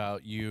different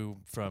about you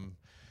from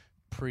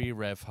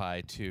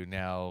pre-REVHI to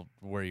now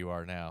where you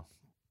are now?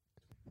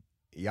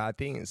 Yeah, I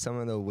think some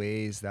of the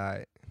ways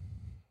that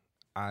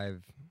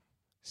I've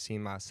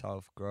seen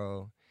myself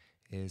grow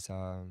is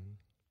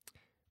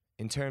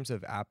in terms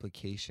of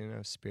application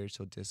of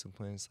spiritual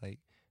disciplines. Like,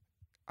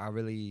 I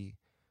really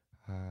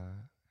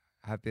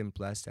have been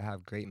blessed to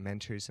have great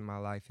mentors in my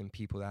life and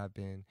people that have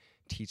been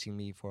teaching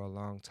me for a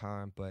long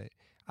time. But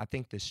I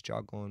think the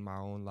struggle in my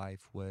own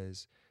life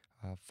was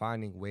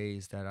finding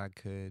ways that I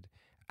could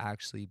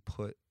actually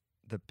put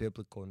the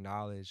biblical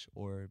knowledge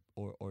or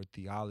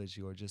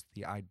theology or just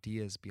the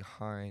ideas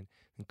behind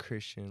the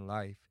Christian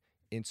life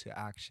into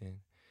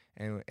action.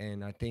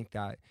 And I think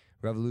that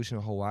Revolution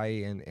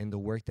Hawaii and the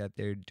work that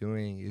they're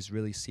doing is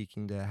really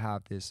seeking to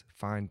have this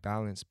fine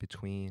balance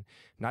between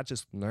not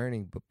just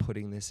learning, but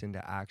putting this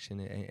into action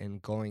and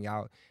going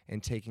out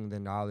and taking the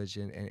knowledge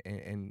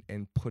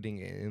and putting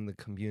it in the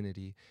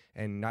community,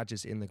 and not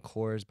just in the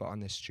cores, but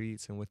on the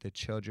streets and with the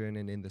children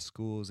and in the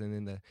schools and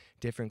in the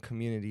different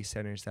community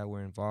centers that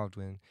we're involved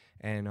in.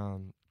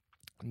 And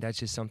that's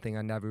just something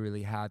I never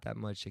really had that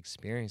much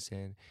experience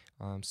in.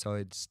 So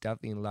it's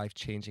definitely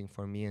life-changing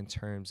for me in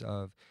terms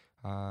of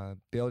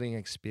building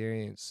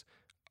experience,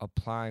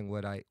 applying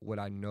what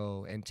I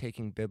know, and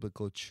taking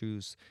biblical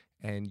truths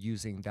and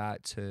using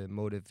that to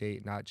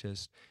motivate not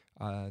just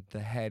the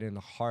head and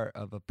the heart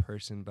of a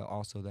person, but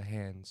also the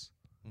hands.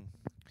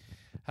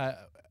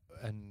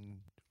 And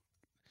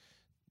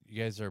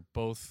you guys are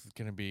both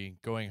going to be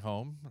going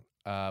home.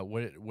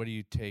 What do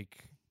you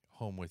take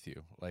home with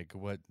you? Like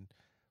what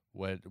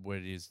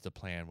is the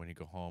plan when you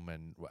go home,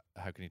 and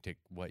how can you take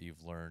what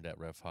you've learned at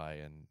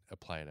REVHI and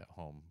apply it at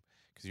home?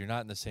 Because you're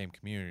not in the same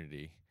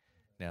community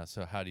now,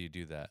 so how do you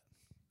do that?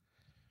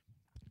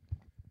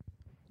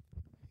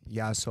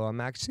 Yeah, so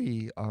I'm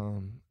actually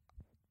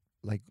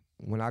like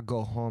when I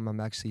go home, I'm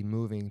actually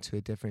moving to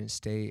a different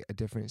state, a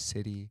different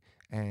city,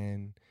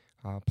 and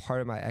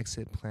part of my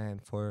exit plan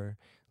for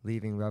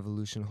leaving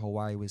Revolution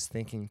Hawaii was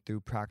thinking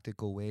through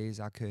practical ways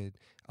I could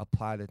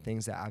apply the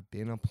things that I've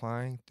been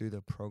applying through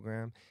the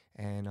program,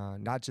 and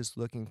not just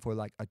looking for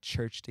like a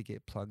church to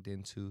get plugged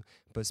into,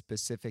 but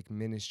specific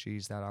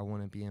ministries that I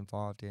want to be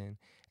involved in,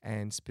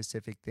 and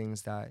specific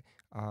things that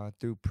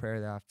through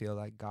prayer that I feel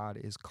like God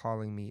is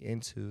calling me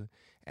into,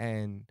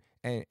 and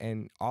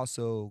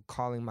also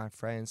calling my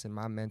friends and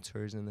my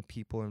mentors and the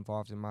people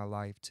involved in my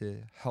life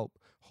to help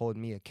hold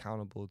me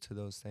accountable to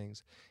those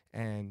things,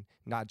 and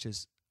not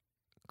just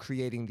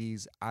creating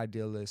these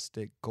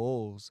idealistic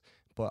goals,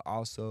 but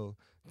also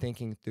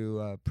thinking through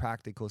a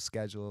practical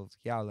schedule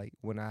of, like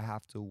when I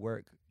have to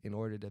work in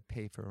order to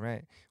pay for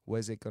rent, what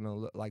is it going to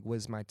look like? What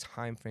is my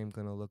time frame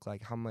going to look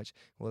like? How much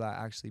will I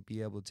actually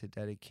be able to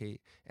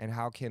dedicate? And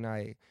how can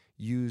I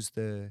use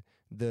the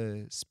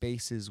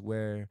spaces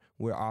where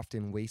we're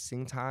often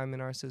wasting time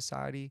in our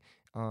society?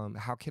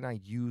 How can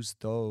I use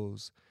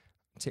those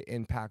to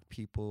impact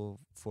people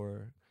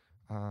for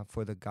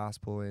the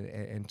gospel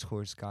and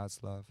towards God's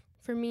love?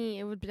 For me,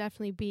 it would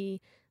definitely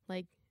be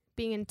like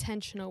being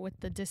intentional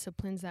with the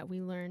disciplines that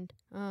we learned.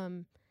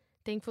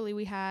 Thankfully,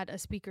 we had a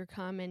speaker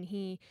come, and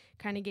he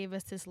kind of gave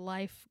us this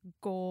life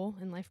goal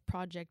and life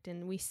project,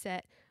 and we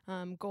set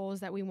goals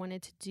that we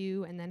wanted to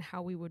do and then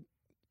how we would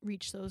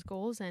reach those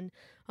goals. And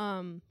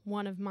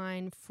one of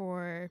mine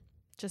for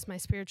just my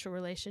spiritual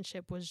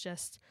relationship was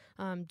just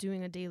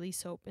doing a daily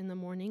soap in the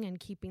morning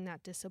and keeping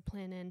that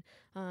discipline,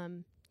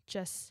 and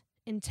just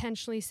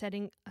intentionally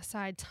setting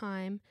aside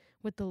time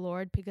with the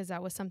Lord, because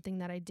that was something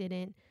that I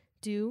didn't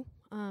do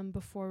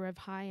before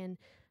REVHI, and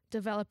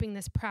developing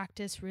this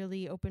practice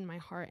really opened my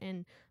heart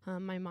and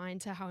my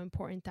mind to how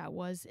important that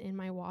was in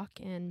my walk.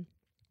 And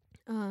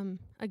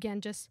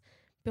again, just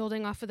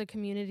building off of the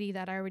community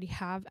that I already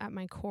have at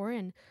my core,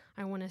 and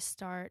I want to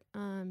start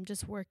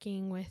just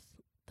working with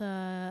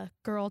the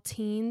girl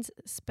teens,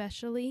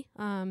 especially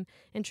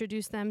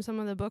introduce them some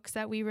of the books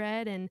that we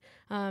read, and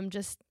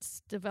just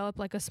develop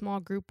like a small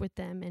group with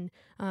them,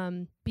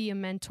 and be a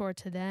mentor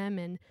to them,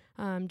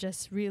 and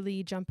just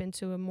really jump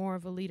into a more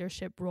of a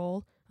leadership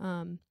role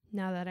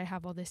now that I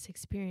have all this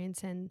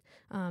experience and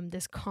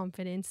this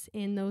confidence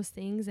in those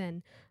things.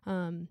 And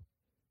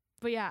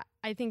but yeah,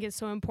 I think it's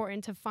so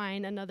important to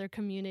find another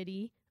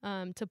community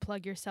to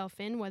plug yourself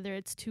in, whether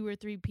it's 2 or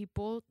 3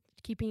 people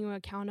keeping you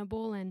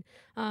accountable, and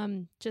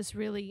just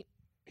really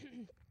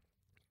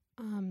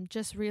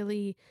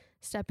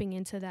stepping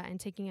into that and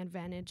taking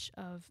advantage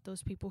of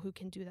those people who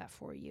can do that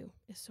for you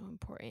is so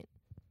important.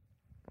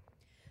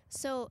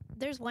 So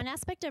there's one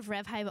aspect of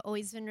REVHI I've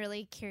always been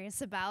really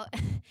curious about.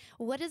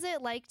 What is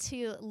it like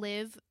to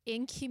live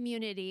in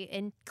community,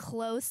 in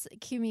close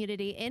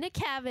community, in a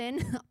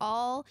cabin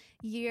all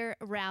year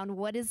round?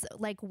 What is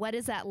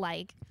that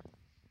like?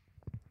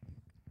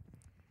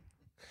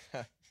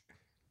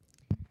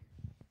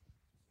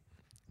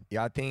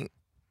 Yeah, I think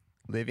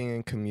living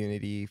in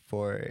community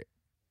for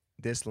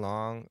this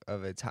long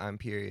of a time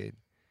period,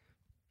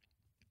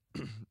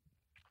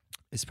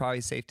 it's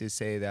probably safe to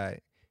say that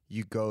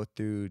you go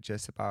through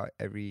just about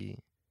every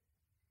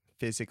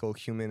physical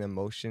human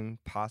emotion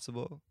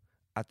possible.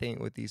 I think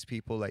with these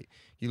people, like,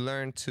 you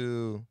learn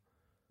to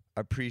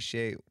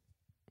appreciate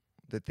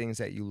the things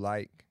that you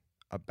like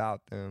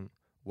about them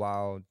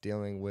while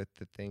dealing with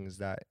the things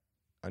that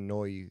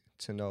annoy you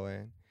to no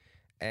end.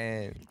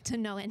 And To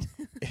no end.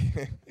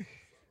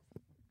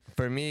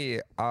 for me,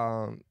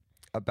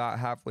 about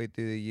halfway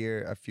through the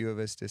year, a few of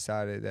us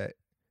decided that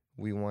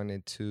we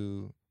wanted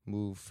to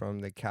move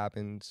from the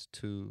cabins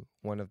to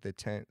one of the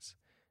tents.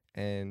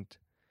 And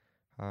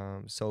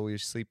so we were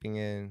sleeping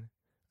in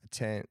a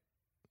tent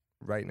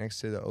right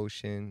next to the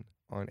ocean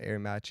on air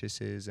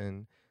mattresses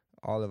and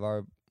all of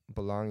our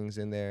belongings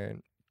in there.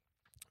 And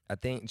I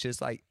think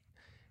just like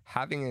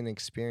having an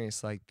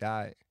experience like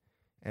that,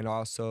 and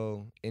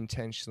also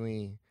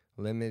intentionally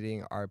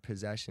limiting our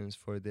possessions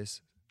for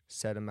this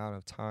set amount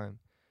of time,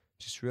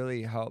 just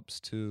really helps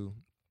to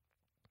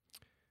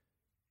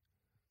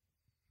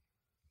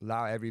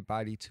allow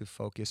everybody to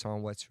focus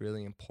on what's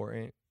really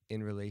important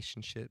in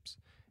relationships.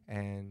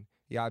 And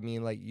yeah, I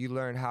mean, like, you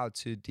learn how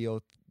to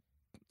deal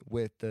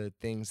with the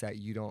things that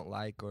you don't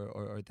like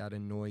or that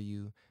annoy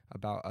you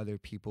about other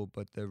people.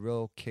 But the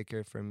real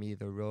kicker for me,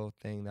 the real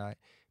thing that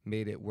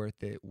made it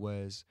worth it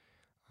was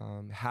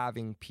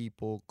having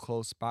people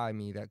close by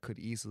me that could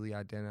easily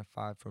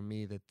identify for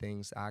me the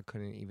things I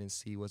couldn't even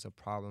see was a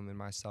problem in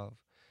myself,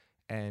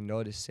 and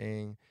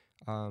noticing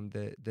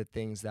the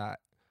things that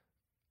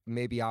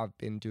maybe I've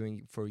been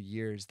doing for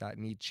years that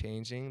need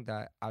changing,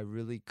 that I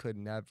really could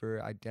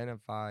never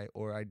identify,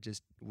 or I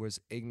just was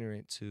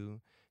ignorant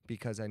to,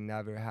 because I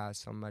never had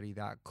somebody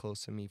that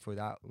close to me for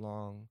that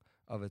long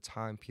of a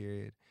time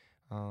period.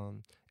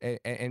 And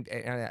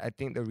I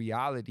think the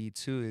reality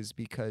too is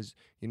because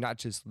you're not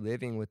just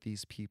living with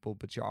these people,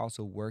 but you're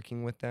also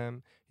working with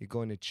them. You're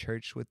going to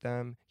church with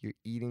them. You're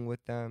eating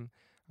with them.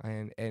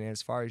 And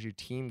as far as your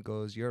team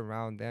goes, you're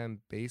around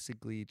them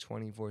basically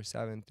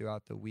 24/7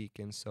 throughout the week.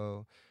 And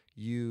so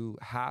you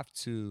have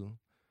to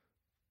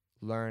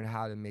learn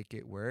how to make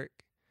it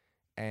work.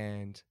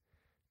 And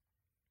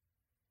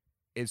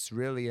it's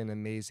really an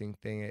amazing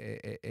thing.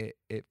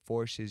 It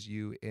forces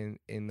you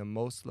in the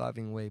most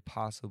loving way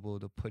possible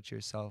to put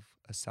yourself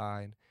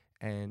aside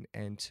and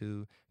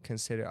to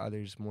consider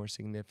others more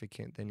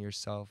significant than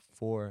yourself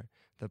for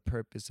the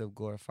purpose of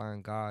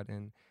glorifying God.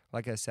 And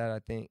like I said, I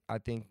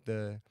think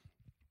the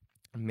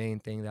main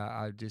thing that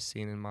I've just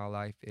seen in my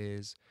life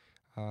is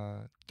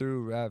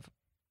through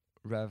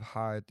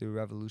REVHI, through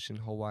Revolution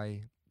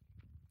Hawaii,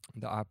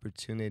 the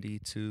opportunity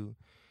to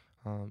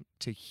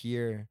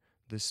hear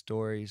the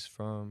stories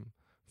from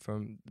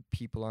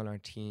people on our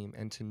team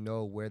and to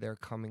know where they're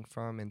coming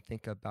from and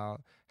think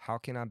about how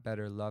can I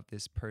better love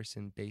this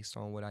person based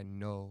on what I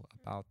know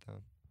about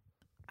them.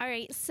 All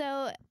right,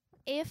 so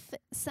if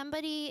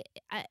somebody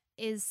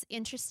is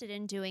interested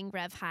in doing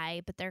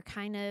REVHI, but they're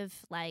kind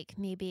of like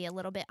maybe a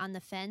little bit on the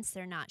fence,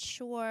 they're not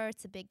sure,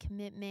 it's a big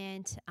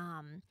commitment,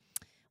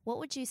 what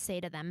would you say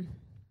to them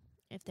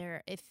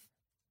if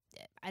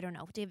I don't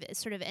know, do you have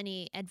sort of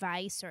any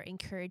advice or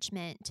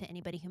encouragement to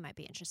anybody who might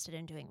be interested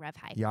in doing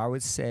REVHI? Yeah, I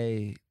would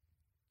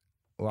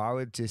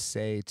just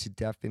say to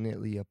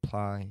definitely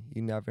apply.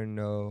 You never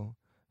know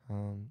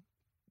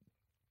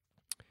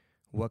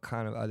what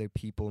kind of other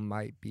people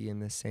might be in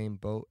the same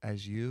boat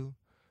as you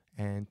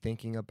and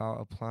thinking about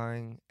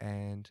applying.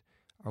 And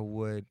I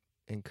would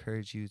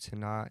encourage you to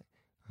not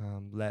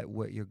let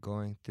what you're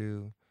going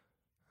through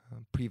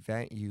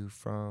prevent you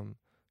from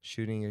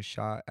shooting your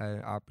shot at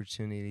an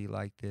opportunity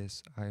like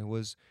this. I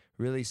was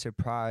really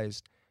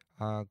surprised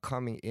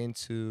coming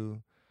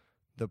into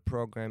the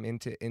program,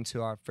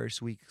 into our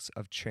first weeks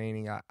of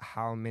training, at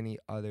how many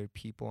other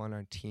people on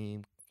our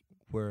team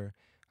were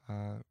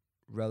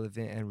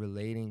relevant and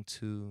relating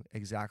to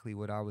exactly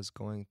what I was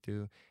going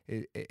through.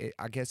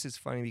 I guess it's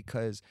funny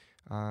because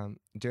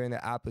during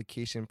the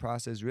application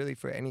process, really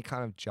for any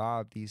kind of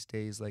job these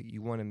days, like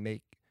you want to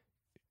make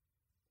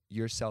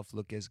yourself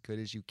look as good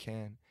as you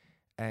can.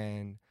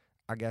 And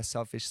I guess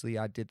selfishly,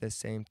 I did the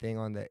same thing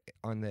on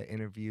the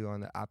interview,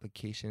 on the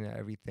application and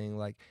everything.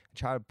 Like I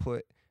try to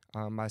put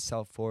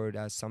myself forward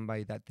as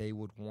somebody that they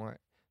would want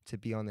to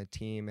be on the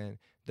team. And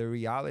the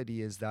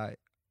reality is that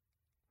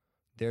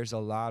there's a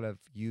lot of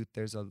youth,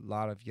 there's a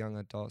lot of young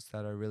adults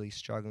that are really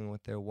struggling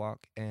with their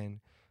walk. And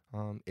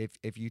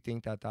if you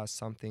think that that's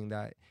something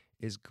that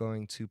is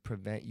going to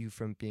prevent you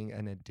from being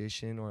an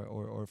addition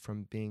or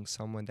from being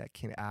someone that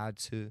can add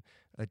to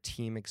a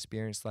team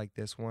experience like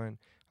this one,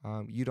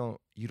 you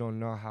don't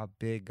know how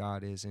big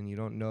God is, and you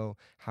don't know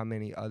how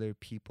many other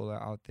people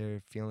are out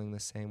there feeling the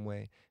same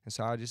way. And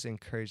so I just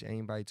encourage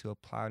anybody to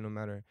apply, no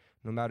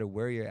matter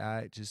where you're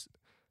at. Just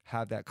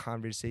have that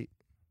conversation.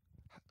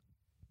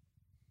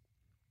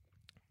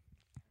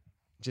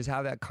 Just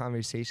have that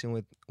conversation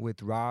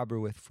with Rob or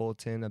with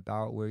Fulton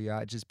about where you're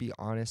at. Just be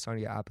honest on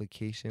your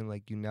application.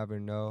 Like you never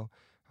know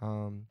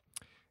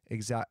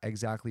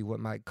exactly what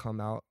might come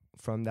out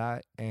from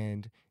that.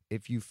 And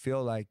if you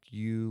feel like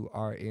you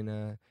are in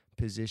a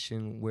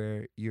position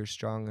where you're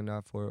strong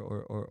enough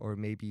or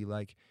maybe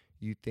like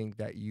you think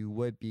that you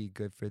would be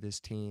good for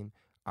this team,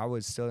 I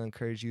would still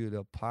encourage you to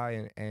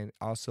apply and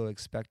also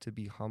expect to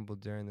be humble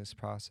during this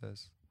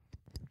process.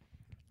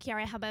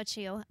 Kiara, how about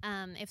you?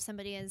 If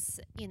somebody is,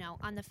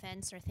 on the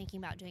fence or thinking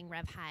about doing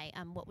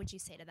REVHI, what would you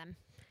say to them?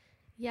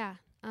 Yeah,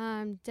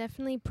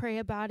 definitely pray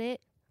about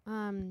it.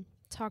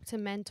 Talk to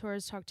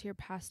mentors, talk to your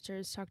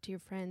pastors, talk to your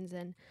friends,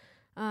 and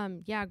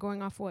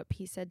going off of what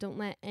Pete said, don't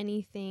let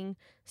anything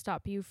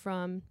stop you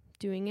from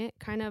doing it.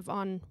 Kind of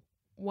on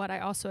what I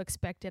also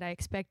expected. I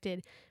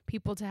expected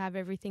people to have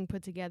everything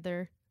put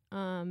together,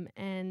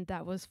 and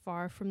that was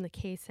far from the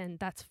case, and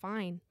that's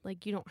fine.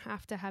 Like, you don't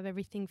have to have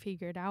everything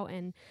figured out,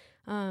 and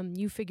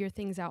you figure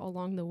things out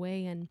along the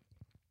way. And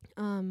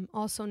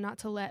also not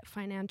to let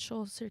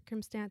financial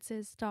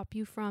circumstances stop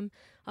you from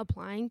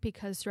applying,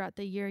 because throughout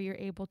the year you're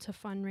able to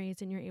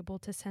fundraise and you're able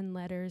to send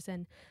letters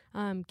and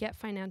get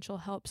financial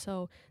help.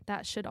 So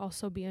that should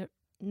also be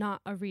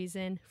not a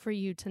reason for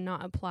you to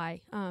not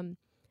apply. And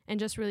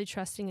just really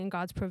trusting in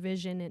God's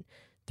provision and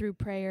through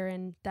prayer,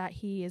 and that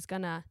He is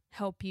going to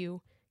help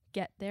you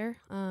get there.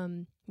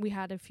 We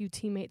had a few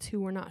teammates who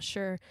were not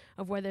sure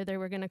of whether they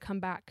were going to come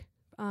back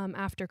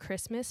after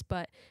Christmas,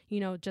 but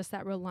just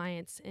that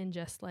reliance and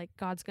just like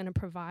God's going to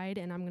provide,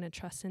 and I'm going to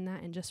trust in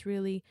that, and just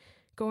really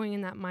going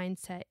in that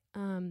mindset.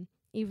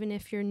 even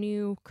if you're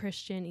new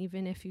Christian,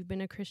 even if you've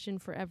been a Christian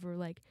forever,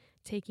 like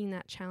taking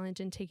that challenge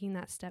and taking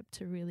that step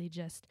to really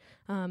just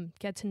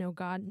get to know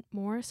God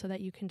more so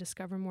that you can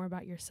discover more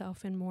about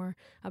yourself and more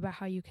about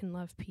how you can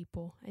love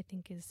people, I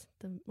think is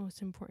the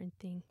most important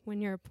thing when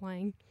you're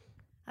applying.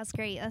 That's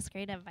great. That's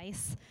great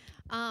advice.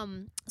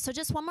 So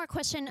just one more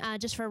question,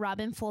 just for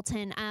Robin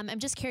Fulton. I'm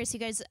just curious, you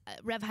guys,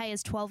 REVHI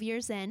is 12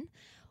 years in.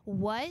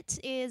 What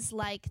is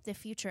like the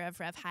future of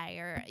REVHI,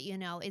 or, you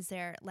know, is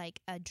there like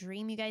a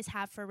dream you guys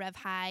have for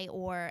REVHI,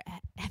 or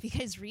have you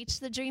guys reached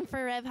the dream for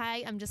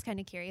REVHI? I'm just kind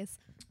of curious.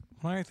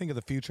 When I think of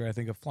the future, I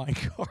think of flying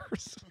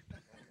cars.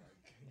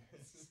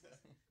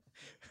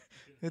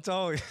 It's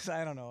always,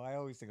 I don't know. I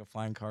always think of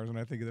flying cars when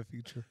I think of the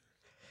future.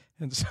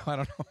 And so I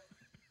don't know.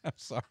 I'm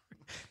sorry.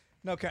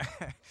 No, okay.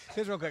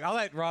 Just real quick. I'll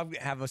let Rob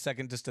have a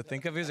second just to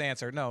think of his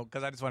answer. No,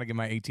 because I just want to give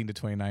my 18 to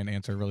 29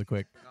 answer really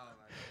quick.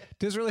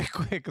 Just really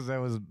quick, because that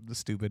was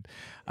stupid.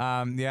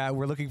 Yeah,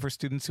 we're looking for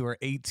students who are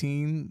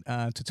 18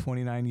 to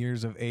 29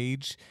 years of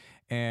age.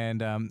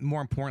 And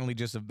more importantly,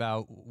 just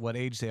about what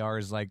age they are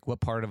is like, what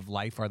part of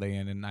life are they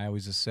in? And I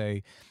always just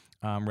say,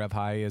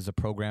 REVHI is a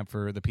program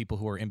for the people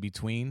who are in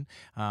between.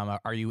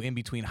 Are you in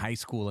between high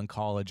school and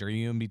college? Are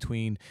you in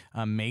between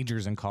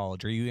majors in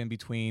college? Are you in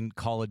between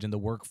college and the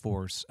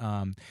workforce?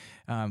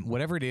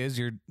 Whatever it is,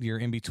 you're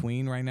in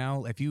between right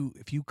now. If you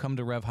come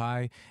to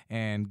REVHI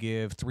and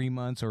give 3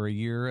 months or a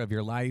year of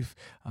your life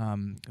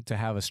to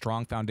have a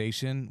strong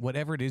foundation,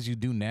 whatever it is you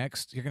do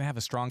next, you're going to have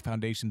a strong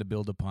foundation to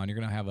build upon. You're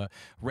going to have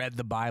read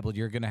the Bible.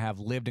 You're going to have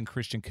lived in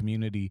Christian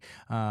community.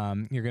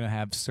 You're going to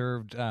have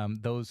served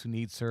those who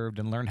need served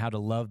and learn how to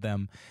love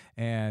them.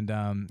 And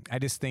I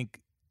just think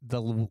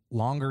the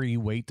longer you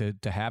wait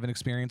to have an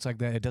experience like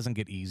that, it doesn't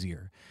get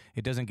easier.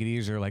 It doesn't get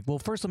easier like, well,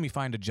 first let me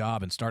find a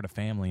job and start a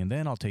family, and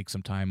then I'll take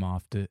some time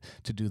off to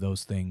do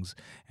those things.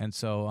 And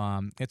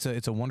so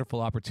it's a wonderful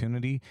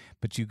opportunity,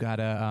 but you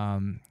gotta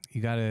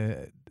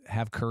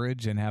have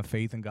courage and have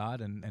faith in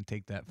God and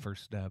take that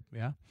first step.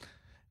 Yeah.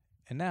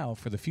 And now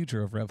for the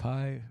future of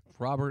REVHI,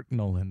 Robert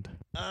Noland.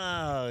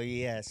 Oh,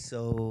 yes.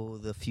 So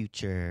the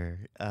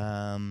future.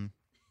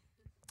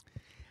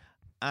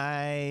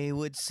 I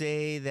would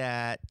say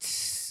that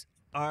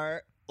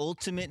our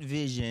ultimate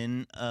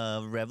vision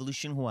of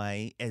Revolution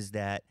Hawaii is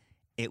that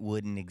it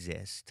wouldn't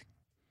exist.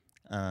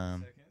 Yeah.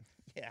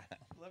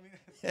 Let me.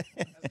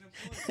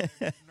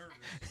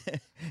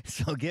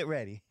 So get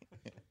ready.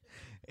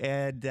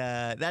 And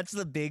that's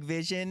the big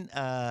vision,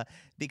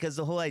 because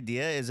the whole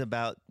idea is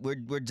about we're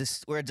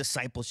a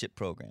discipleship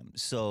program.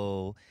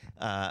 So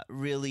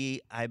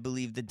really, I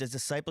believe that the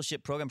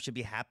discipleship program should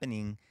be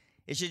happening.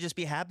 It should just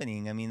be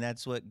happening. I mean,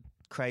 that's what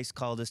Christ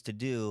called us to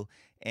do,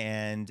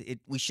 and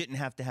we shouldn't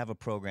have to have a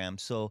program.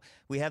 So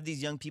we have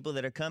these young people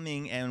that are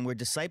coming, and we're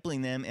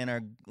discipling them,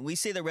 and we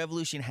say the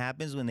revolution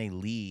happens when they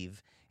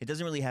leave. It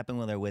doesn't really happen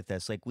when they're with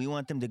us. Like, we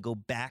want them to go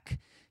back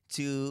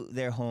to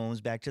their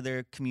homes, back to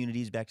their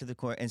communities, back to the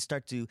core, and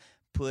start to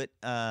put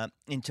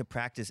into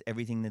practice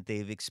everything that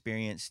they've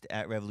experienced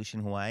at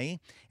Revolution Hawaii,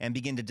 and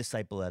begin to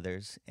disciple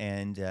others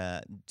and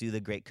do the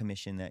Great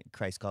Commission that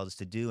Christ called us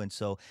to do. And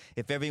so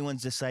if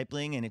everyone's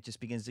discipling and it just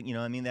begins to,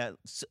 I mean,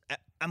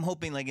 I'm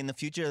hoping like in the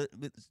future,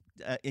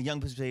 a young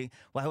person say,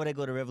 why would I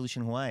go to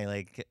Revolution Hawaii?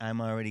 Like,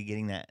 I'm already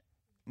getting that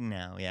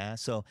now. Yeah.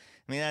 So,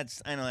 I mean,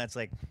 that's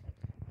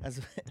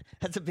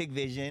a big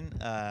vision.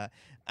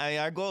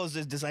 Our goal is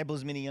to disciple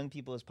as many young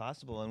people as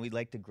possible, and we'd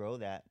like to grow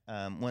that.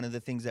 One of the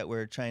things that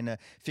we're trying to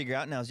figure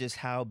out now is just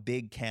how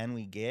big can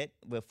we get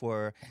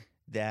before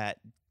that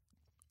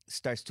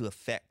starts to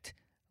affect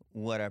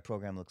what our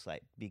program looks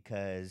like.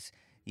 Because,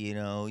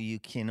 you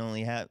can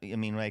only have,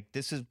 like,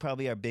 this is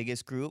probably our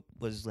biggest group,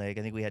 was like,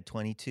 I think we had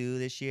 22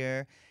 this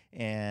year,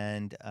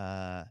 and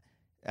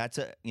that's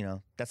a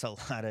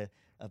lot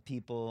of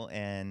people,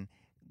 and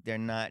they're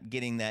not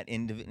getting that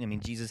individual. I mean,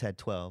 Jesus had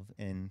 12,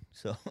 and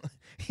so,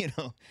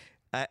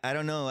 I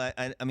don't know.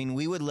 I mean,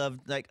 we would love,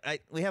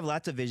 we have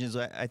lots of visions.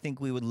 I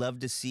think we would love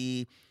to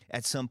see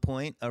at some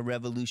point a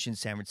Revolution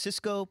San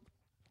Francisco,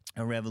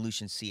 a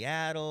Revolution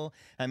Seattle.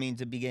 I mean,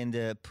 to begin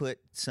to put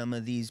some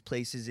of these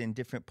places in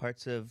different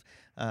parts of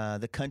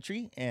the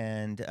country,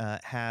 and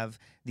have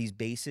these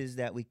bases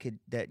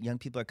that young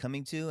people are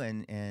coming to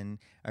and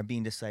are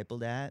being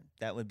discipled at.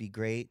 That would be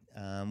great.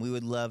 We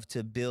would love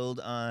to build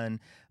on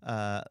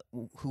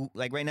who,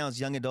 like right now it's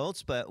young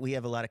adults, but we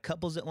have a lot of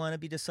couples that want to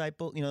be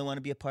discipled, want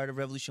to be a part of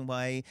Revolution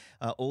Hawaii.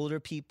 Older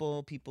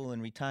people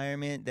in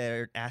retirement that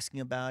are asking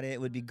about it.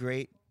 It would be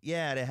great.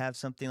 Yeah, to have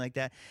something like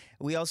that.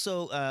 We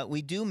also,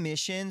 we do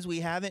missions. We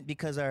haven't,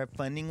 because our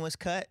funding was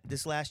cut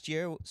this last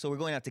year. So we're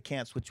going out to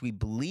camps, which we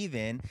believe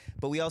in.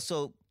 But we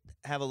also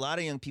have a lot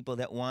of young people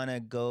that want to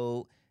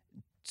go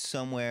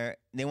somewhere.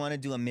 They want to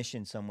do a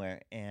mission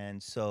somewhere.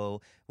 And so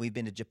we've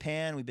been to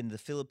Japan. We've been to the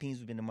Philippines.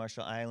 We've been to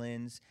Marshall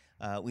Islands.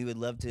 We would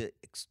love to,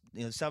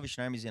 the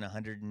Salvation Army is in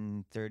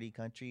 130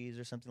 countries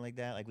or something like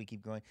that. Like, we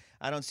keep growing.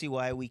 I don't see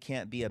why we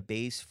can't be a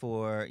base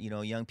for,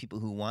 young people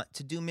who want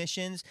to do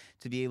missions,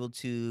 to be able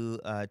to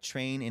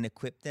train and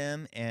equip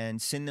them and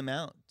send them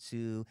out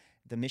to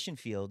the mission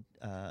field.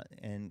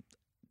 And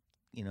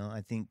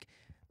I think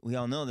we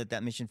all know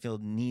that mission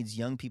field needs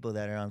young people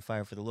that are on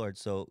fire for the Lord.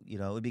 So, it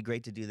would be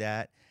great to do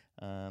that.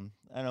 I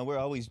don't know. We're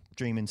always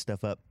dreaming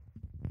stuff up.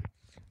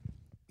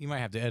 You might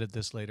have to edit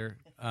this later.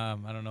 I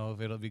don't know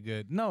if it'll be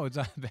good. No, it's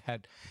not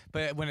bad.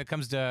 But when it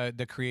comes to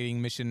the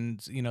creating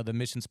missions, the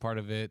missions part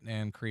of it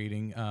and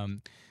creating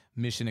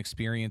mission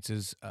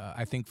experiences,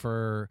 I think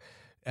for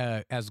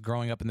as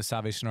growing up in the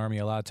Salvation Army,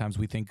 a lot of times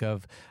we think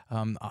of,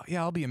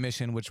 I'll be a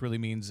mission, which really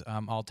means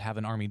I'll have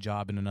an Army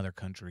job in another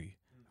country,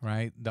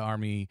 right? The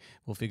Army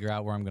will figure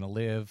out where I'm going to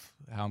live,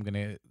 how I'm going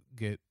to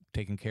get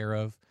taken care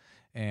of.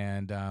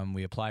 And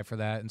we apply for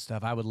that and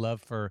stuff. I would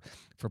love for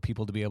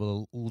people to be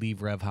able to leave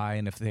REVHI,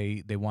 and if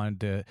they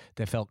wanted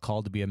they felt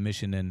called to be a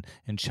mission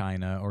in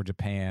China or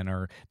Japan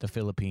or the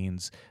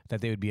Philippines, that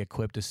they would be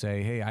equipped to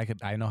say, hey,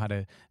 I know how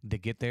to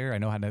get there. I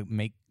know how to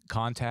make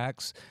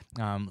contacts.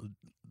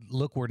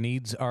 Look where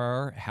needs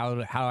are,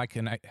 how I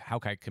can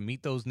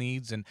meet those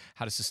needs, and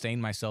how to sustain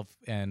myself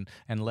and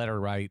letter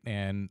write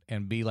and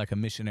be like a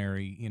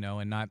missionary,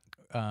 and not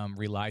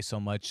rely so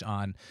much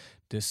on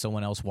just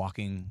someone else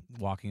walking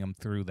them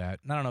through that.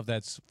 And I don't know if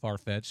that's far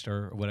fetched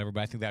or whatever,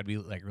 but I think that'd be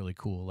like really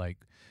cool. Like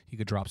you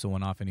could drop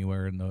someone off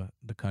anywhere in the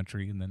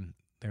country, and then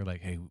they're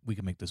like, hey, we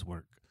can make this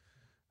work,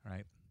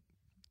 right?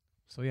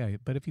 So yeah,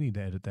 but if you need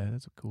to edit that,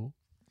 that's cool.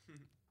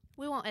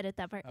 We won't edit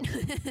that part.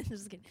 Okay.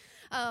 Just kidding.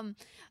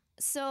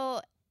 So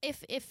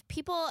if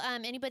people,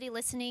 anybody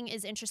listening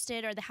is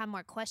interested, or they have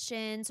more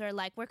questions, or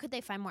like, where could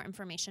they find more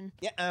information?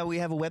 Yeah, we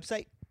have a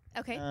website.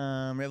 Okay.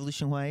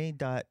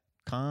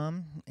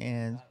 revolutionhawaii.com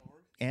and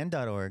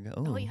 .org.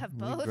 Oh, you have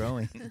both. We're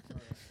growing. We're a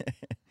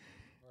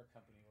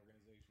company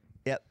organization.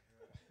 Yep.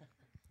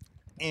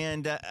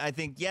 And I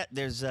think,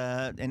 there's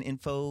an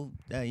info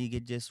you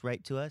could just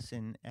write to us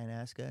and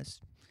ask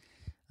us.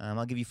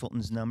 I'll give you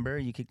Fulton's number.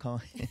 You could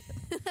call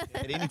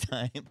at any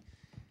time.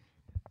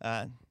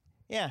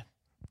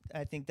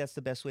 I think that's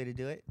the best way to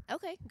do it.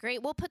 Okay,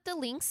 great. We'll put the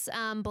links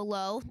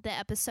below the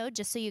episode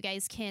just so you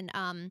guys can,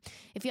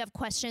 if you have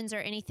questions or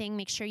anything,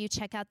 make sure you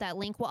check out that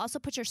link. We'll also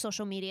put your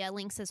social media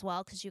links as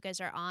well, because you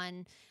guys are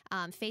on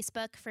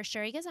Facebook for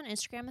sure. Are you guys on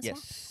Instagram as well?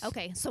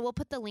 Okay, so we'll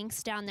put the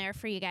links down there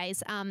for you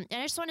guys. And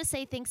I just want to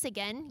say thanks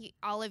again,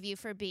 all of you,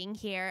 for being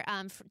here,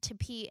 to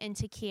Pete and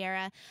to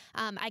Kiara.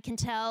 I can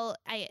tell,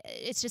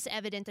 it's just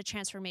evident the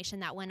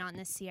transformation that went on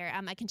this year.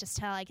 I can just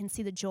tell, I can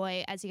see the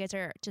joy as you guys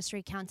are just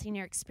recounting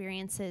your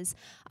experiences.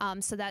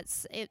 So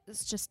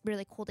it's just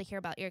really cool to hear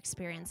about your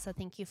experience. So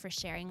thank you for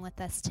sharing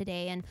with us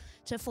today. And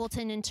to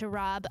Fulton and to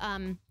Rob,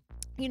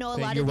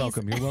 You're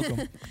welcome.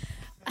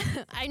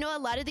 I know a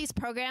lot of these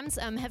programs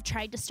have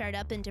tried to start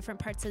up in different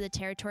parts of the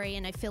territory,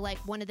 and I feel like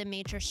one of the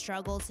major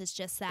struggles is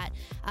just that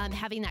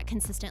having that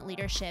consistent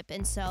leadership.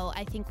 And so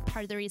I think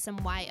part of the reason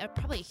why,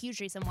 probably a huge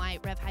reason why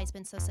REVHI has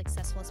been so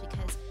successful, is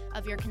because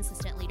of your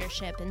consistent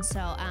leadership. And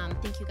so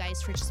thank you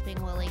guys for just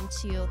being willing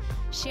to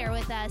share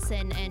with us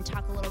and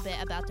talk a little bit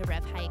about the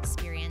REVHI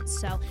experience.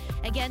 So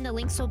again, the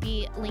links will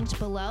be linked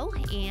below,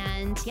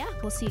 and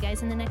we'll see you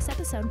guys in the next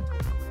episode.